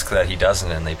the risk that he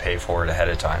doesn't and they pay for it ahead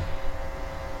of time?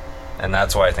 And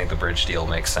that's why I think the bridge deal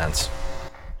makes sense.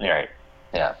 Right.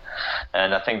 Yeah.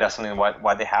 And I think that's something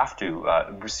why they have to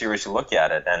seriously look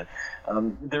at it. And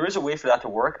there is a way for that to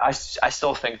work. I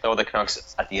still think, though, the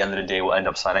Canucks, at the end of the day, will end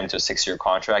up signing to a 6-year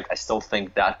contract. I still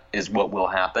think that is what will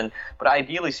happen. But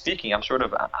ideally speaking, I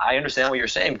understand what you're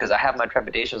saying, because I have my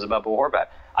trepidations about Bo Horvat.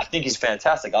 I think he's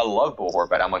fantastic. I love Bo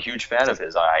Horvat. I'm a huge fan of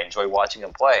his. I enjoy watching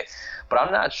him play. But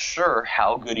I'm not sure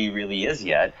how good he really is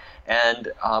yet. And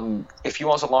if he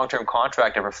wants a long-term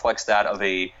contract that reflects that of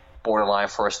a borderline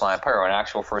first-line player or an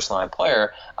actual first-line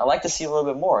player, I like to see a little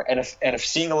bit more. And if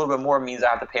seeing a little bit more means I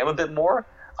have to pay him a bit more,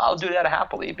 I'll do that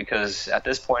happily, because at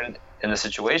this point in the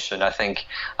situation, I think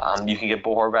you can get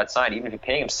Bo Horvat signed, even if you're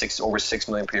paying him over $6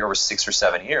 million per year over 6 or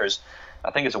 7 years.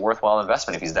 I think it's a worthwhile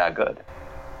investment if he's that good.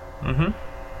 Mm-hmm.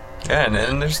 Yeah,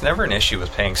 and there's never an issue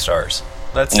with paying stars.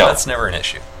 That's never an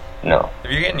issue. No.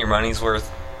 If you're getting your money's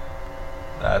worth,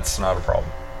 that's not a problem.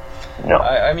 No.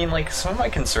 I mean, like, some of my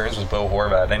concerns with Bo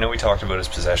Horvat, I know we talked about his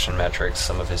possession metrics,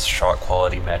 some of his shot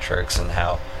quality metrics, and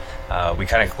how we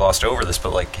kind of glossed over this,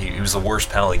 but, like, he was the worst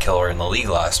penalty killer in the league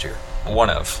last year. One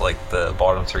of, like, the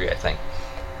bottom 3, I think.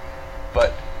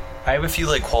 But I have a few,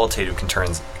 like, qualitative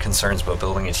concerns about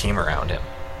building a team around him.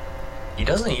 He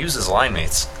doesn't use his line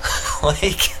mates.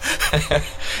 Like,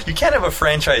 you can't have a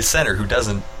franchise center who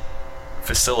doesn't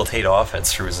facilitate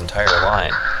offense through his entire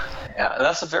line. Yeah,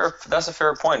 that's a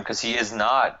fair point, because he is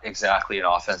not exactly an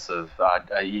offensive.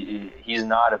 He's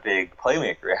not a big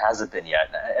playmaker. It hasn't been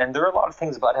yet, and there are a lot of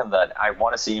things about him that I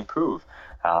want to see improve.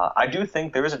 I do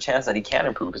think there is a chance that he can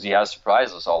improve, because he has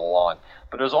surprised us all along.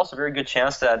 But there's also a very good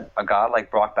chance that a guy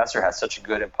like Brock Besser has such a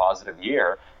good and positive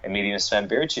year, and maybe even Sven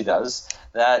Berchi does,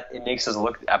 that it makes us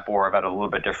look at Bo Horvat a little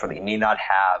bit differently. He may not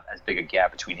have as big a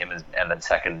gap between him and the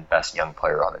second best young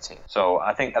player on the team. So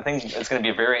I think it's going to be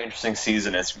a very interesting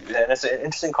season. It's an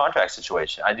interesting contract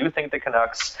situation. I do think the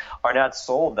Canucks are not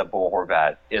sold that Bo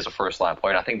Horvat is a first-line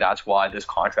player, and I think that's why this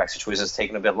contract situation is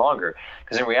taking a bit longer.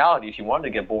 Because in reality, if you wanted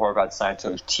to get Bo Horvat signed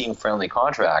to a team-friendly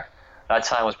contract, that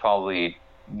time was probably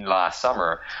last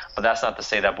summer, but that's not to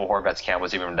say that Bo Horvat's camp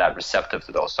was even that receptive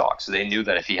to those talks. So they knew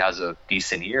that if he has a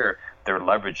decent year, their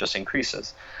leverage just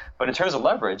increases. But in terms of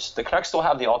leverage, the Canucks still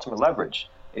have the ultimate leverage.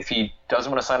 If he doesn't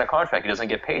want to sign a contract, he doesn't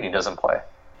get paid, he doesn't play.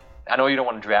 I know you don't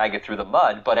want to drag it through the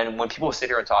mud, but when people sit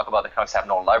here and talk about the Canucks have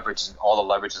no leverage, all the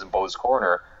leverage is in Bo's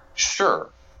corner, sure,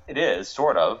 it is,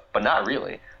 sort of, but not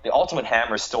really. The ultimate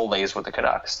hammer still lays with the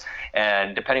Canucks.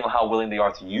 And depending on how willing they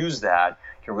are to use that,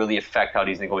 can really affect how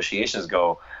these negotiations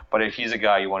go. But if he's a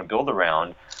guy you want to build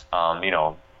around,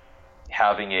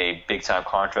 having a big-time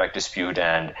contract dispute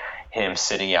and him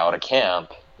sitting out of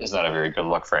camp is not a very good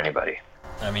look for anybody.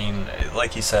 I mean,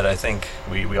 like you said, I think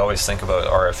we always think about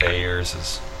RFA years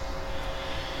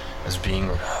as being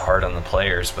hard on the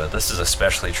players, but this is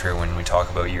especially true when we talk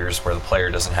about years where the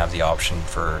player doesn't have the option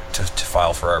to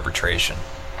file for arbitration.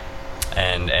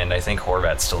 And I think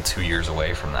Horvat's still 2 years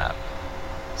away from that.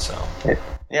 So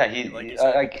yeah,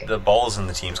 the ball's in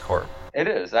the team's court. It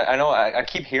is. I know. I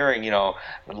keep hearing,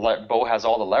 Bo has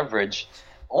all the leverage,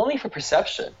 only for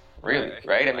perception, really,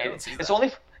 right? I mean, it's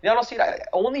only. I don't see it.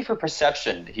 Only for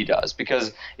perception he does,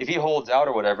 because if he holds out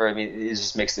or whatever, I mean,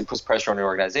 it puts pressure on the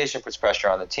organization, puts pressure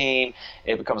on the team.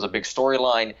 It becomes a big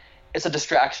storyline. It's a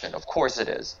distraction, of course it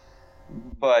is.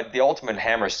 But the ultimate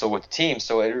hammer is still with the team.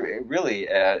 So it really,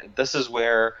 this is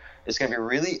where it's going to be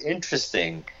really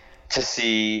interesting to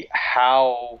see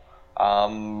how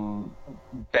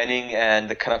Benning and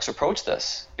the Canucks approach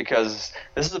this, because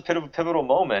this is a pivotal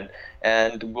moment,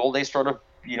 and will they sort of,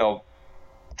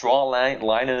 draw a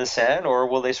line in the sand, or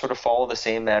will they sort of follow the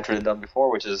same mantra they've done before,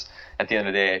 which is, at the end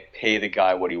of the day, pay the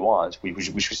guy what he wants,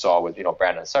 which we saw with,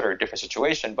 Brandon Sutter, a different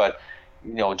situation, but,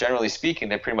 generally speaking,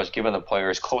 they've pretty much given the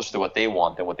players closer to what they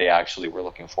want than what they actually were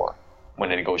looking for when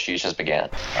the negotiations began.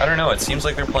 I don't know, it seems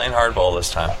like they're playing hardball this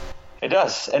time. It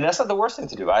does, and that's not the worst thing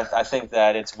to do. I think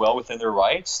that it's well within their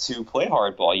rights to play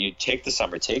hardball. You take the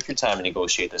summer, take your time to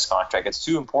negotiate this contract. It's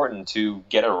too important to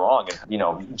get it wrong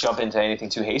and, jump into anything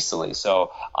too hastily.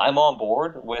 So I'm on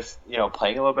board with,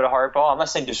 playing a little bit of hardball. I'm not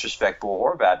saying disrespect Bo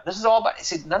Horvat. This is all about,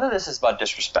 none of this is about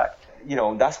disrespect.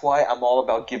 That's why I'm all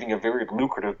about giving a very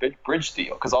lucrative bridge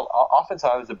deal, because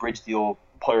oftentimes the bridge deal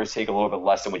players take a little bit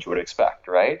less than what you would expect,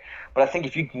 right? But I think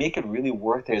if you make it really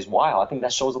worth his while, I think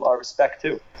that shows a lot of respect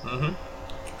too.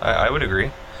 Mm-hmm. I would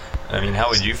agree. I mean, how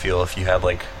would you feel if you had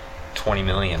like $20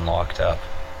 million locked up?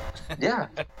 Yeah.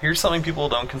 Here's something people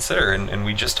don't consider, and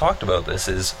we just talked about this,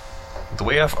 is the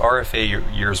way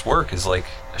RFA years work is like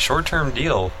a short-term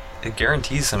deal. It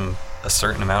guarantees him a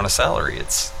certain amount of salary.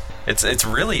 It's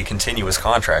really a continuous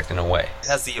contract in a way. It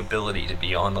has the ability to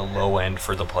be on the low end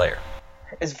for the player.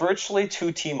 It's virtually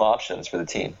 2 team options for the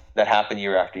team that happen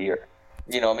year after year.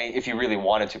 If you really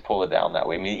wanted to pull it down that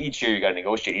way. Each year you got to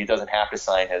negotiate. He doesn't have to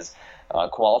sign his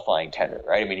qualifying tender,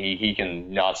 right? He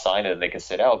can not sign it and they can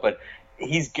sit out, but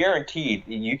he's guaranteed.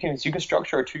 You can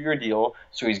structure a 2-year deal,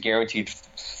 so he's guaranteed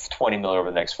 $20 million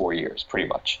over the next 4 years, pretty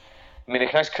much. The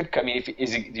Canucks could.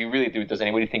 Does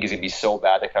anybody think he's going to be so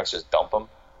bad the Canucks just dump him?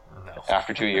 No.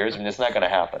 After 2 years? it's not going to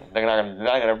happen. They're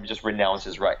not going to just renounce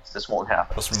his rights. This won't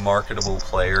happen. Most marketable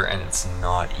player, and it's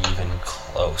not even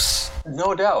close.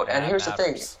 No doubt. And here's the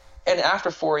thing. And after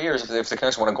 4 years, if the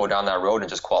Canucks want to go down that road and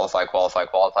just qualify,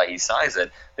 he signs it,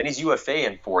 then he's UFA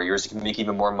in 4 years. He can make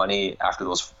even more money after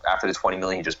the $20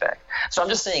 million he just banked. So I'm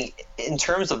just saying, in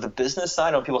terms of the business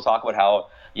side, when people talk about how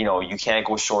you can't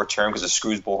go short term because it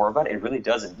screws Bo Horvat, it really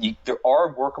doesn't. There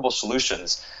are workable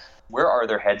solutions. Where are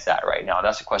their heads at right now?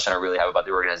 That's a question I really have about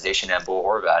the organization and Bo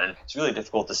Horvat, and it's really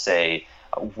difficult to say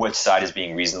which side is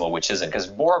being reasonable, which isn't, because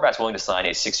Bo Horvat's willing to sign a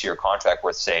 6-year contract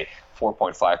worth, say,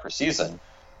 4.5 per season.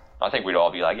 I think we'd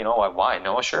all be like, why?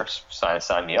 No, sure,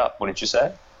 sign me up. Wouldn't you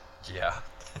say? Yeah.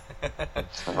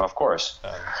 Of course.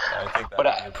 I think that would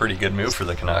be a pretty good move for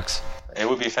the Canucks. It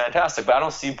would be fantastic, but I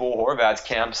don't see Bo Horvat's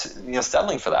camps,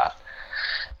 settling for that.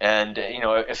 And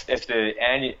if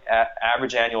the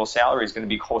average annual salary is going to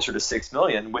be closer to $6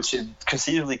 million, which it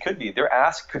conceivably could be, their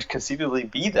ask could conceivably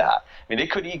be that. They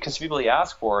could conceivably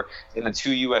ask for, in the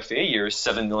 2 UFA years,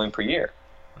 $7 million per year.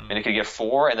 They could get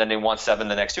 4, and then they want 7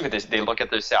 the next 2. They look at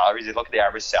their salaries, they look at the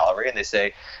average salary, and they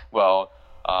say, well,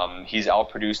 he's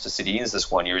outproduced the Sedins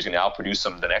this 1 year. He's going to outproduce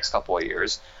them the next couple of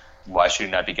years. Why should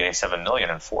he not be getting $7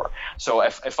 million and 4? So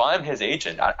if I'm his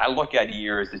agent, I look at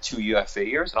the 2 UFA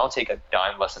years, and I'll take a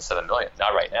dime less than $7 million.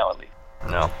 Not right now, at least.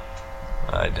 No,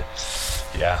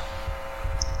 yeah,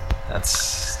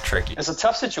 that's tricky. It's a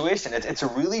tough situation. It's a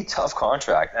really tough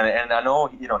contract, and I know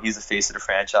he's the face of the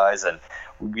franchise, and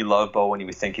we love Bo, and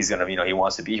we think he's gonna he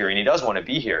wants to be here, and he does want to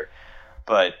be here.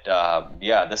 But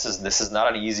this is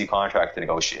not an easy contract to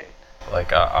negotiate.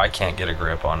 Like I can't get a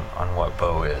grip on what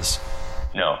Bo is.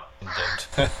 No.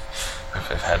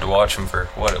 I've had to watch him for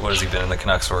what has he been in the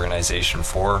Canucks organization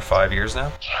 4 or 5 years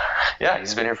now? Yeah,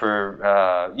 he's been here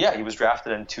for he was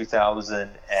drafted in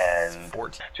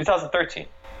 2013.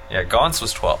 Yeah, Gauntz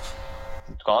was 12.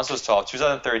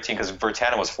 2013 because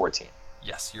Virtanen was 14.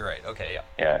 Yes, you're right. Okay,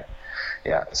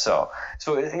 Yeah. So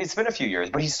it's been a few years,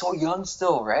 but he's so young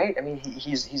still, right?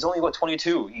 He's only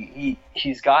 22.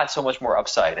 He's got so much more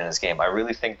upside in his game. I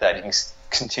really think that he can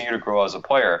continue to grow as a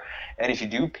player. And if you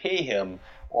do pay him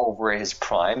over his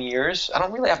prime years, I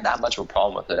don't really have that much of a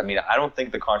problem with it. I don't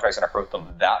think the contract's going to hurt them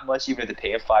that much, even if they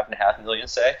pay him $5.5 million,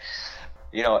 say.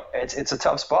 It's a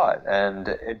tough spot, and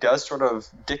it does sort of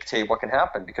dictate what can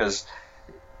happen, because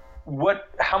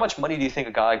how much money do you think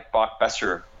a guy like Brock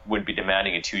Besser would be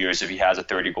demanding in 2 years if he has a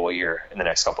 30-goal year in the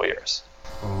next couple of years?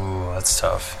 Ooh, that's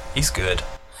tough. He's good.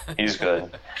 He's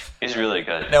good. He's really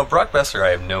good. Now, Brock Besser, I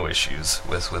have no issues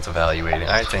with evaluating.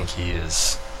 I think he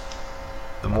is.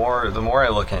 The more I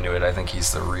look into it, I think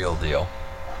he's the real deal.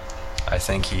 I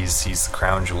think he's the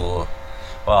crown jewel.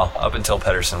 Well, up until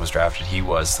Pettersson was drafted, he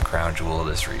was the crown jewel of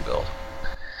this rebuild.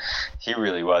 He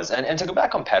really was. And to go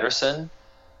back on Pettersson,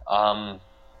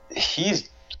 he's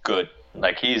good.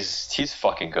 Like he's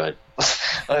fucking good.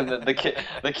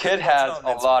 the kid has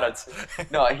a lot of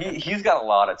he's got a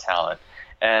lot of talent.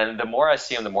 And the more I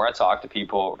see him, the more I talk to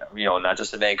people, not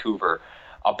just in Vancouver,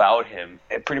 about him,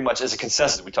 it pretty much is a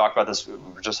consensus. We talked about this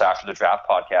just after the draft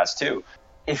podcast too.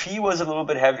 If he was a little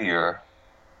bit heavier,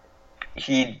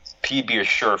 he'd be a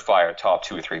surefire top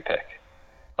 2 or 3 pick.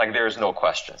 Like, there's no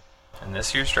question. In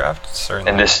this year's draft,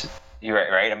 certainly. You're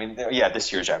right.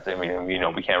 This year's draft.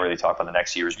 We can't really talk about the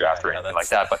next year's draft or anything like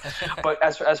that. But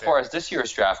as far as this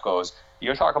year's draft goes,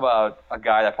 you're talking about a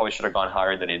guy that probably should have gone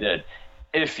higher than he did.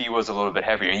 if he was a little bit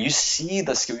heavier. And you see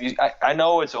the skill. I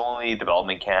know it's only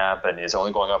development camp and it's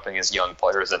only going up against young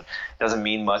players and doesn't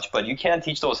mean much, but you can't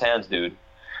teach those hands, dude.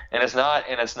 And it's not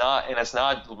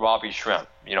Robbie Shrimp.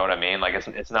 You know what I mean? Like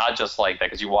it's not just like that,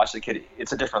 because you watch the kid.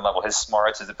 It's a different level. His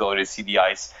smarts, his ability to see the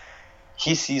ice.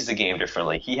 He sees the game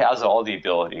differently. He has all the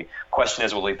ability. Question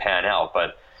is, will he pan out?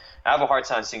 But I have a hard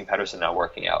time seeing Pettersson not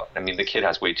working out. I mean, the kid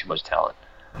has way too much talent.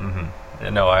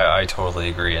 Mm-hmm. No, I totally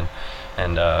agree.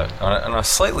 And on a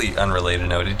slightly unrelated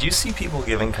note, did you see people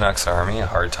giving Canucks Army a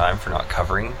hard time for not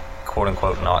covering, quote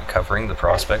unquote, not covering the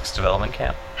prospects development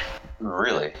camp?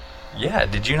 Really? Yeah.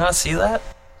 Did you not see that?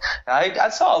 I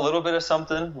saw a little bit of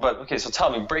something, but okay. So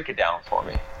tell me, break it down for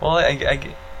me. Well,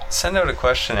 I send out a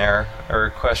questionnaire or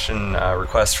a question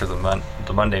request for the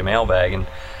Monday mailbag,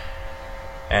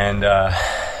 and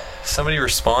somebody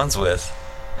responds with,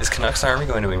 "Is Canucks Army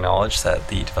going to acknowledge that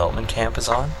the development camp is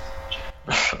on?"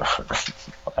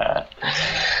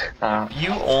 You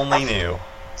only knew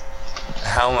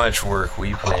how much work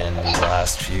we put in these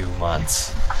last few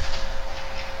months.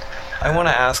 I want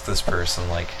to ask this person,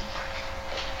 like,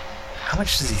 how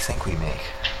much does he think we make?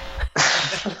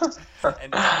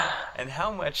 and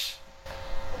how much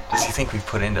does he think we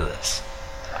put into this?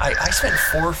 I spent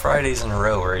 4 Fridays in a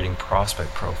row writing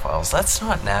prospect profiles. That's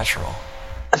not natural.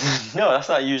 No, that's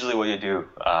not usually what you do.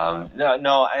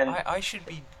 No, and I should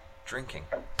be drinking.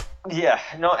 Yeah,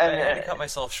 no, and I had to cut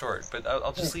myself short, but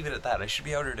I'll just leave it at that. I should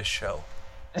be out at a show.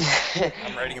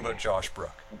 I'm writing about Josh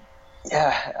Burke.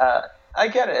 Yeah, I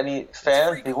get it. I mean,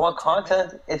 fans, they want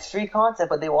content. It's free content,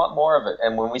 but they want more of it.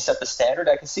 And when we set the standard,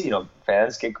 I can see,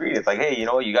 fans get greedy. It's like, hey, you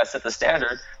got to set the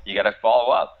standard. You got to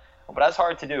follow up. But that's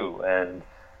hard to do. And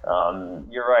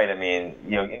you're right. I mean,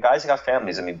 guys got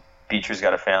families. I mean, Beecher's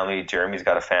got a family. Jeremy's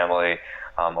got a family.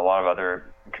 A lot of other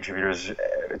contributors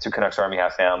to Canucks Army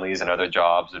have families and other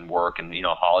jobs and work and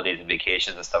holidays and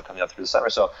vacations and stuff coming up through the summer.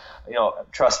 So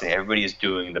trust me, everybody is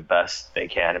doing the best they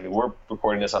can. I mean, we're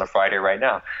recording this on a Friday right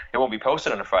now. It won't be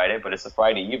posted on a Friday, but it's a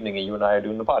Friday evening and you and I are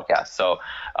doing the podcast. So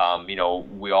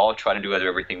we all try to do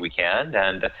everything we can,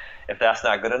 and if that's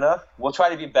not good enough, we'll try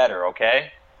to be better.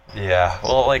 Okay. Yeah,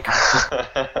 well, like,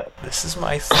 this is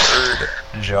my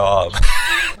 3rd job.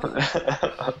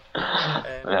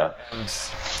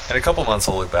 In a couple months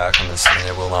I'll look back on this and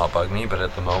it will not bug me, but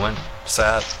at the moment,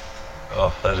 that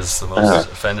is the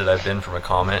most offended I've been from a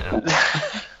comment.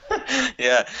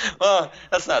 Yeah, well,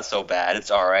 that's not so bad. It's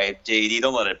all right, JD.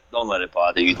 Don't let it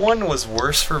bother you. One was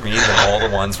worse for me than all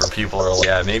the ones where people are like,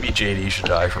 yeah, maybe JD should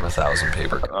die from 1,000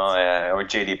 paper cuts. Oh yeah, or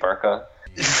JD Burke.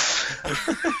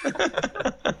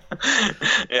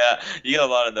 Yeah, you get a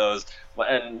lot of those.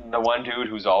 And the one dude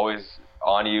who's always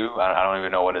on you, I don't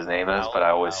even know what his name is, but I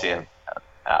always see him.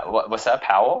 What's that,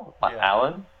 Powell? Yeah.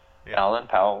 Alan? Yeah. Alan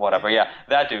Powell, whatever. Yeah,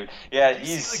 that dude. Yeah,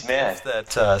 he's man.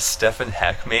 That Stefan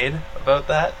Heck made about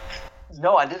that?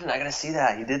 No, I didn't. I gotta see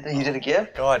that. He did a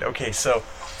GIF? God, okay, so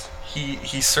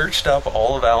he searched up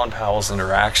all of Alan Powell's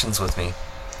interactions with me,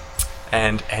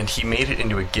 and he made it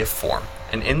into a GIF form.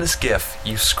 And in this GIF,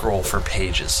 you scroll for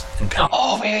pages and pages.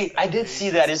 Oh, wait, I did see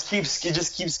that. It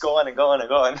just keeps going and going and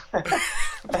going.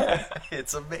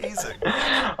 It's amazing.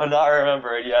 I'm not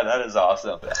remembering. Yeah, that is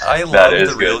awesome. I love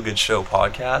the Real Good Show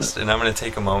podcast, and I'm going to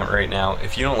take a moment right now.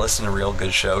 If you don't listen to Real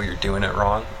Good Show, you're doing it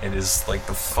wrong. It is like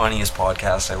the funniest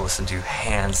podcast I listen to,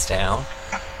 hands down.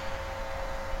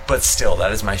 But still,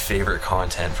 that is my favorite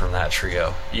content from that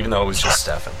trio, even though it was just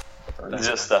Stefan.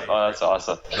 Just stuff. Oh, that's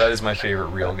awesome. That is my favorite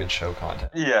Real Good Show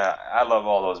content. Yeah, I love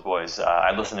all those boys. I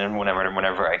listen to them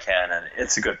whenever I can, and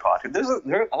it's a good podcast. There's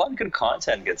a lot of good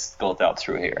content gets built out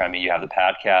through here. I mean, you have the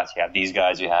podcast, you have these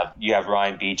guys, you have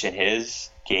Ryan Beach and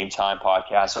his Game Time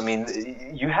podcast. I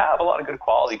mean, you have a lot of good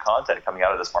quality content coming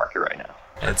out of this market right now.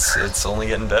 It's only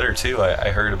getting better too. I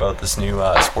heard about this new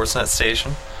Sportsnet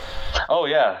station. Oh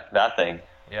yeah, that thing.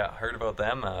 Yeah, heard about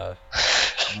them.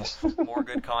 More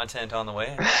good content on the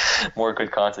way. More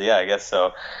good content, yeah, I guess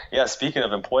so. Yeah, speaking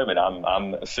of employment,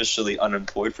 I'm officially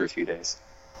unemployed for a few days.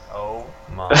 Oh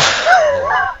my Lord.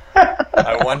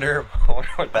 I wonder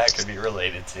what that could be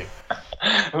related to.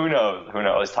 Who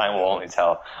knows? Time will only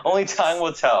tell. Only time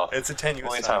will tell. It's a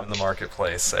tenuous time in the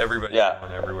marketplace. Everybody's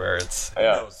going everywhere. Who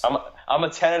knows? I'm a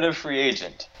tentative free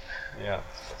agent. Yeah.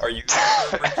 Are you going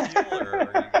for a bridge deal, or are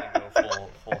you going to go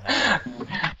full hand?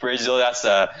 Bridge deal,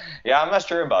 I'm not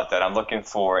sure about that. I'm looking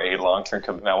for a long-term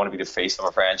commitment. I want to be the face of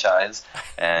a franchise,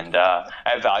 and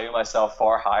I value myself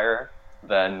far higher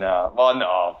than,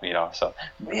 so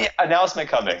announcement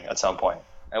coming at some point.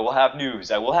 I will have news,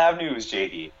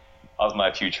 JD. of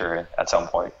my future at some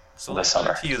point this summer. Let's put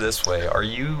it to you this way. Are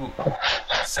you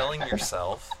selling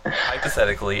yourself,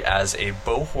 hypothetically, as a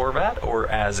Bo Horvat or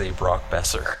as a Brock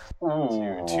Besser?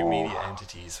 Two media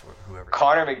entities, whoever.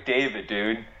 Connor McDavid,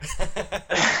 dude.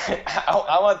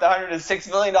 I want the $106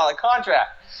 million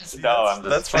contract. See,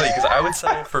 that's funny, because I would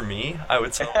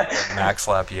sell like Max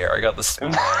Lapierre. I got the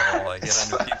smile, I get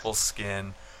under people's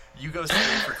skin. You go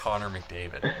straight for Connor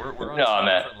McDavid. We're on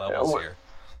different levels here.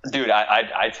 Dude,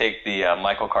 I'd take the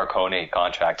Michael Carcone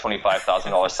contract,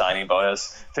 $25,000 signing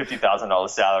bonus, $50,000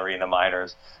 salary in the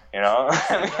minors. You know,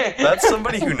 that's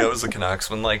somebody who knows the Canucks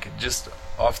when, like, just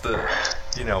off the,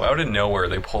 out of nowhere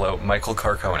they pull out Michael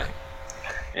Carcone.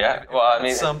 Yeah, well, I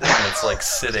mean, something that's like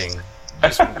sitting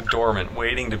just dormant,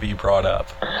 waiting to be brought up.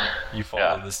 You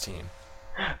follow this team.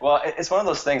 Well, it's one of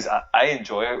those things I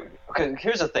enjoy. Okay,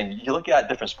 here's the thing: you look at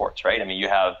different sports, right? I mean, you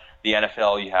have the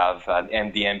NFL, you have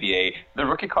and the NBA. The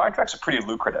rookie contracts are pretty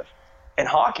lucrative. In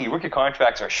hockey, rookie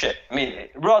contracts are shit. I mean,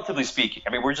 relatively speaking. I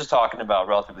mean, we're just talking about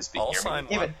relatively speaking. I'll sign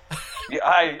one.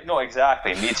 I know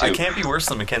exactly. Me too. I can't be worse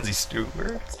than Mackenzie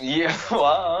Stewart. Yeah,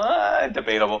 well,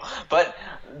 debatable. But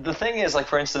the thing is, like,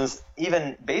 for instance,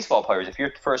 even baseball players, if you're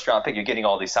a first-round pick, you're getting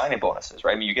all these signing bonuses,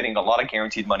 right? I mean, you're getting a lot of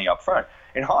guaranteed money up front.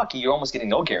 In hockey, you're almost getting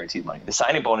no guaranteed money. The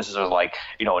signing bonuses are like,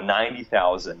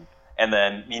 $90,000. And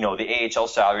then, the AHL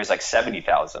salary is like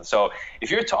 $70,000. So if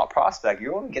you're a top prospect,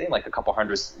 you're only getting like a couple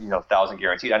hundred, thousand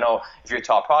guaranteed. I know if you're a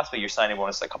top prospect, your signing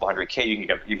bonus like a couple $100K, you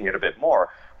can get a bit more.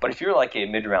 But if you're like a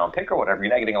mid-round pick or whatever,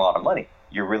 you're not getting a lot of money.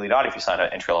 You're really not if you sign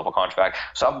an entry-level contract.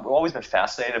 So I've always been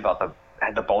fascinated about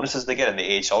the bonuses they get in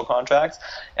the AHL contracts.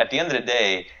 At the end of the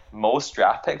day, most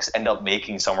draft picks end up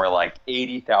making somewhere like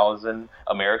 $80,000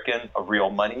 American of real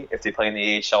money if they play in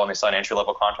the AHL and they sign an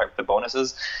entry-level contract with the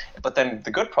bonuses. But then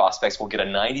the good prospects will get a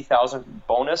 $90,000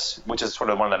 bonus, which is sort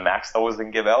of one of the max levels they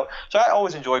can give out. So I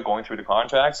always enjoy going through the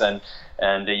contracts, and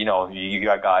you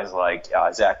got guys like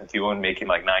Zach McEwen making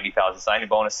like $90,000 signing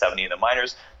bonus, $70,000 in the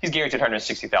minors. He's guaranteed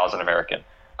 $160,000 American.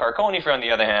 Carcone, on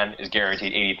the other hand, is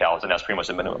guaranteed $80,000. That's pretty much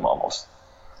the minimum almost.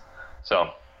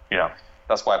 So,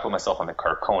 that's why I put myself on the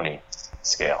Carcone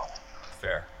scale.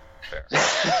 Fair.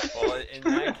 Well, in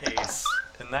that case,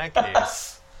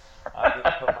 I'm going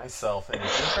to put myself in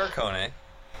Carcone.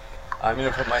 I'm going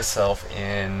to put myself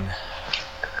in...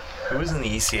 Who was in the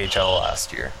ECHL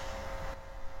last year?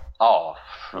 Oh.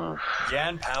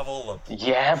 Jan Pavel Laplante.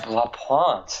 Yeah,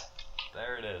 Laplante.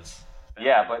 There it is.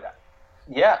 But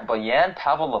Jan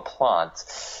Pavel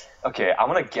Laplante... Okay, I'm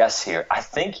going to guess here. I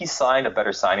think he signed a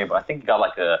better signing, but I think he got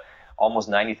like a almost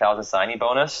 $90,000 signing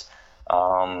bonus. And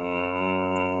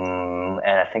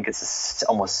I think it's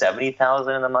almost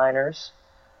 $70,000 in the minors.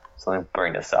 So let me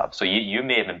bring this up. So you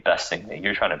may have been besting me.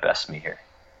 You're trying to best me here.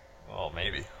 Well,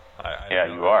 maybe.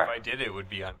 You are. If I did, it would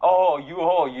be on.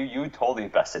 You totally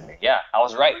bested me. Yeah, I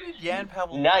was right. Where did Jan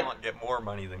Pavel Laplante get more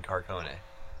money than Carcone?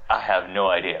 I have no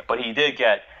idea, but he did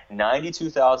get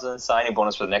 $92,000 signing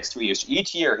bonus for the next 3 years.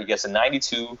 Each year, he gets a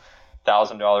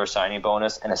 $92,000 signing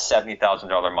bonus and a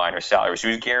 $70,000 minor salary. So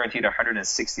he was guaranteed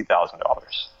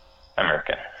 $160,000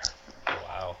 American.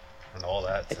 Wow. And all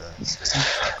that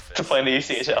to play in the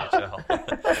ECHL.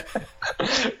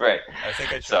 Right. I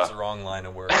think I chose the wrong line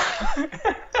of work.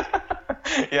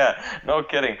 Yeah, no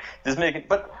kidding.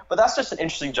 But that's just an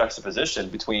interesting juxtaposition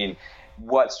between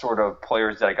what sort of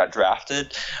players that got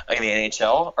drafted in the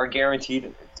NHL are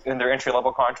guaranteed in their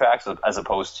entry-level contracts as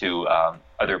opposed to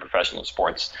other professional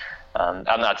sports. I'm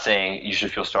not saying you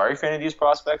should feel sorry for any of these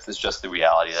prospects. It's just the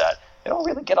reality that they don't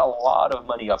really get a lot of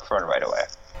money up front right away.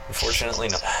 Unfortunately,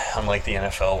 no. Unlike the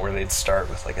NFL, where they'd start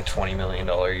with like a $20 million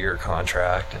a year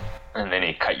contract. And then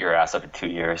they cut your ass up in 2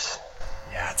 years.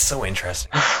 Yeah, it's so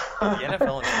interesting. The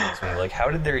NFL intrigues me. Like, how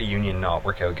did their union not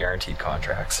work out guaranteed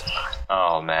contracts?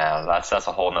 Oh man, that's a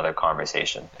whole nother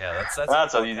conversation. Yeah, that's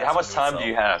how much time do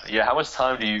you have? Yeah, how much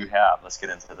time do you have? Let's get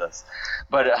into this.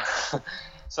 But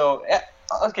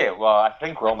okay, well, I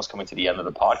think we're almost coming to the end of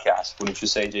the podcast. Wouldn't you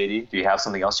say, JD? Do you have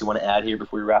something else you want to add here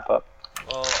before we wrap up?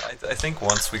 Well, I think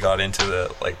once we got into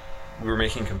we were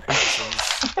making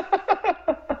comparisons.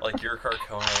 Like, you're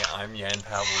Carcone, I'm Jan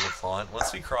Pavel Laplante.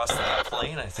 Once we crossed that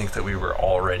plane, I think that we were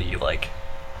already,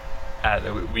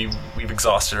 we've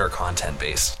exhausted our content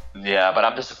base. Yeah, but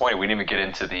I'm disappointed we didn't even get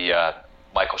into the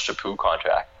Michael Chaput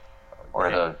contract or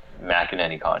the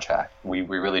McEnany contract. We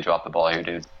really dropped the ball here,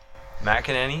 dude.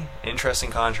 McEnany,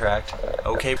 interesting contract.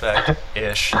 Okay,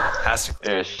 ish. Has to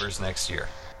clear waivers next year.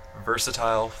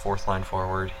 Versatile, fourth line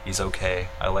forward. He's okay.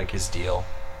 I like his deal.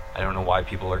 I don't know why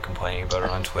people are complaining about it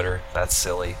on Twitter. That's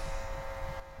silly.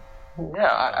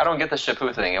 Yeah, I don't get the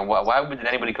Chaput thing. And why would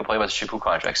anybody complain about the Chaput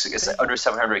contracts? It's under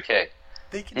 $700K.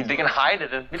 They can hide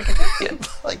it and we can take it.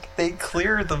 Like, they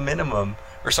clear the maximum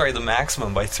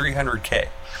by $300K.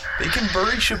 They can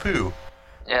bury Chaput.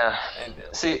 Yeah. And,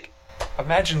 see,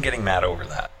 imagine getting mad over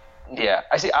that. Yeah,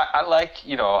 I see. I like,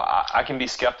 I can be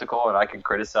skeptical and I can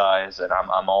criticize and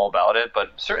I'm all about it.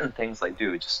 But certain things, like,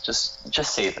 dude, just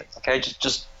save it, okay?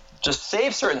 Just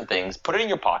save certain things, put it in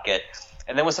your pocket,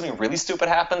 and then when something really stupid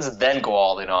happens, then go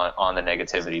all in on the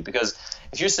negativity. Because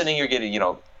if you're sitting here getting,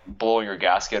 blowing your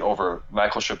gasket over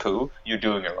Michael Chaput, you're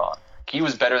doing it wrong. He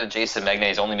was better than Jason Megna.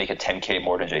 He's only making $10K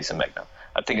more than Jason Megna.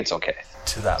 I think it's okay.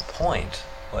 To that point,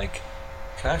 like,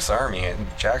 Canucks Army and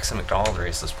Jackson McDonald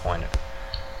raised this point.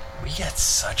 We get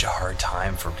such a hard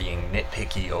time for being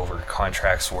nitpicky over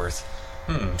contracts worth,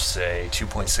 say,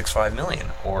 $2.65 million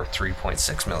or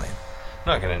 $3.6 million. I'm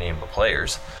not going to name the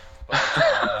players.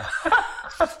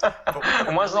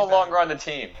 And one's no longer on the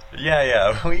team.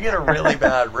 Yeah. We get a really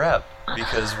bad rep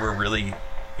because we're really,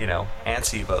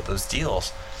 antsy about those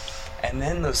deals. And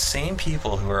then those same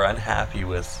people who are unhappy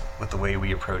with the way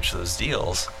we approach those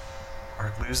deals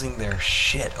are losing their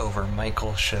shit over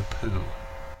Michael Chaput.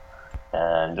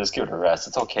 And just give it a rest.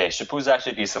 It's okay. Chaput's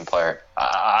actually a decent player.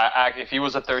 If he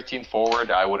was a 13th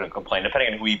forward, I wouldn't complain,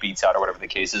 depending on who he beats out or whatever the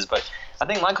case is. But I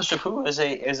think Michael Chaput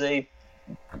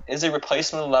is a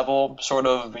replacement level sort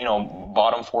of,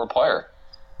 bottom four player.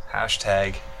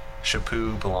 Hashtag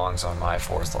Chaput belongs on my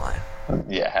fourth line.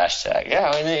 Yeah, hashtag.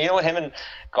 Yeah, I mean, him and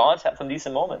Gaunt had some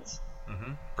decent moments.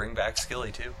 Mm-hmm. Bring back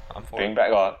Skilly too. I'm for Bring it.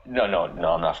 back. Oh, no,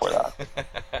 I'm not for that.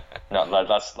 No,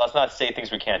 let's not say things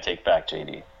we can't take back,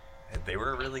 JD. They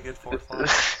were a really good fourth line.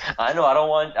 I know. I don't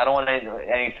want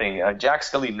anything. Jack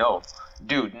Skilly, no,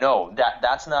 dude, no.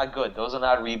 That's not good. Those are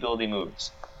not rebuilding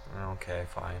moves. Okay,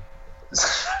 fine.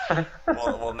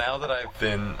 well, now that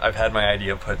I've had my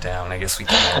idea put down, I guess we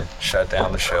can shut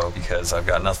down the show because I've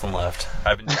got nothing left.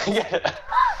 I've been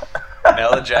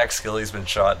now that Jack Skilly's been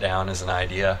shot down as an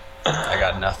idea, I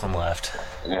got nothing left.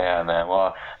 Yeah, man.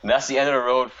 Well, that's the end of the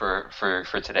road for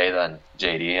today, then,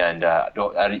 JD.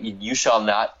 And you shall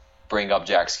not bring up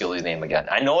Jack Skilly's name again.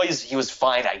 I know he was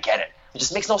fine. I get it. It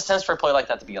just makes no sense for a player like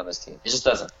that to be on this team. It just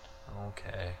doesn't.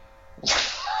 Okay.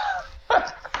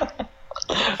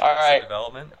 All right.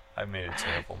 Development. I made a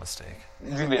terrible mistake.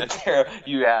 You made a terrible.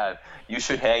 You have. You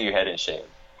should hang your head in shame.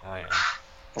 I am.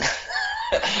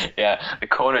 Yeah, the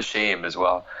cone of shame as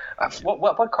well.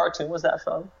 What cartoon was that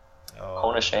from?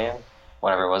 Cone of shame,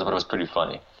 whatever it was, but it was pretty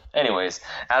funny. Anyways,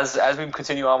 as we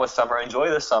continue on with summer, enjoy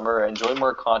the summer, enjoy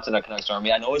more content on Canucks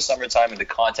Army. I know it's summertime and the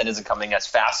content isn't coming as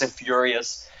fast and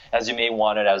furious as you may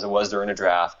want it, as it was during the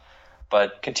draft.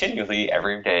 But continually,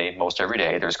 every day, most every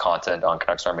day, there's content on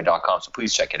CanucksArmy.com, so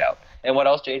please check it out. And what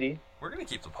else, JD? We're going to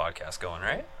keep the podcast going,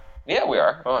 right? Yeah, we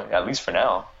are. Well, at least for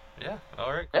now. Yeah,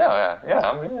 all right. Yeah.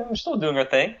 I mean, we're still doing our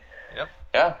thing. Yep.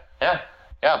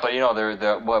 Yeah, but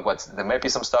there might be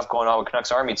some stuff going on with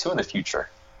Canucks Army too in the future.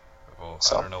 Well,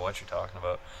 So. I don't know what you're talking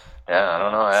about. Yeah, I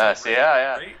don't know. Yeah, see,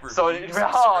 yeah. Rate, So, review,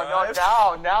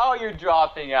 now you're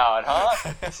dropping out,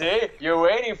 huh? See, you're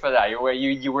waiting for that.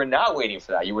 You were not waiting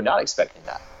for that. You were not expecting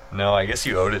that. No, I guess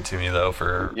you owed it to me though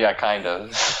for. Yeah, kind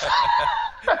of.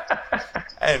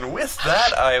 And with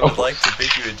that, I would like to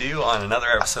bid you adieu on another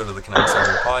episode of the Canucks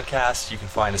Army podcast. You can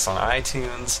find us on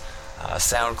iTunes,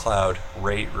 SoundCloud.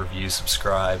 Rate, review,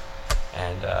 subscribe,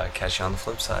 and catch you on the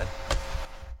flip side.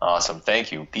 Awesome.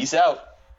 Thank you. Peace out.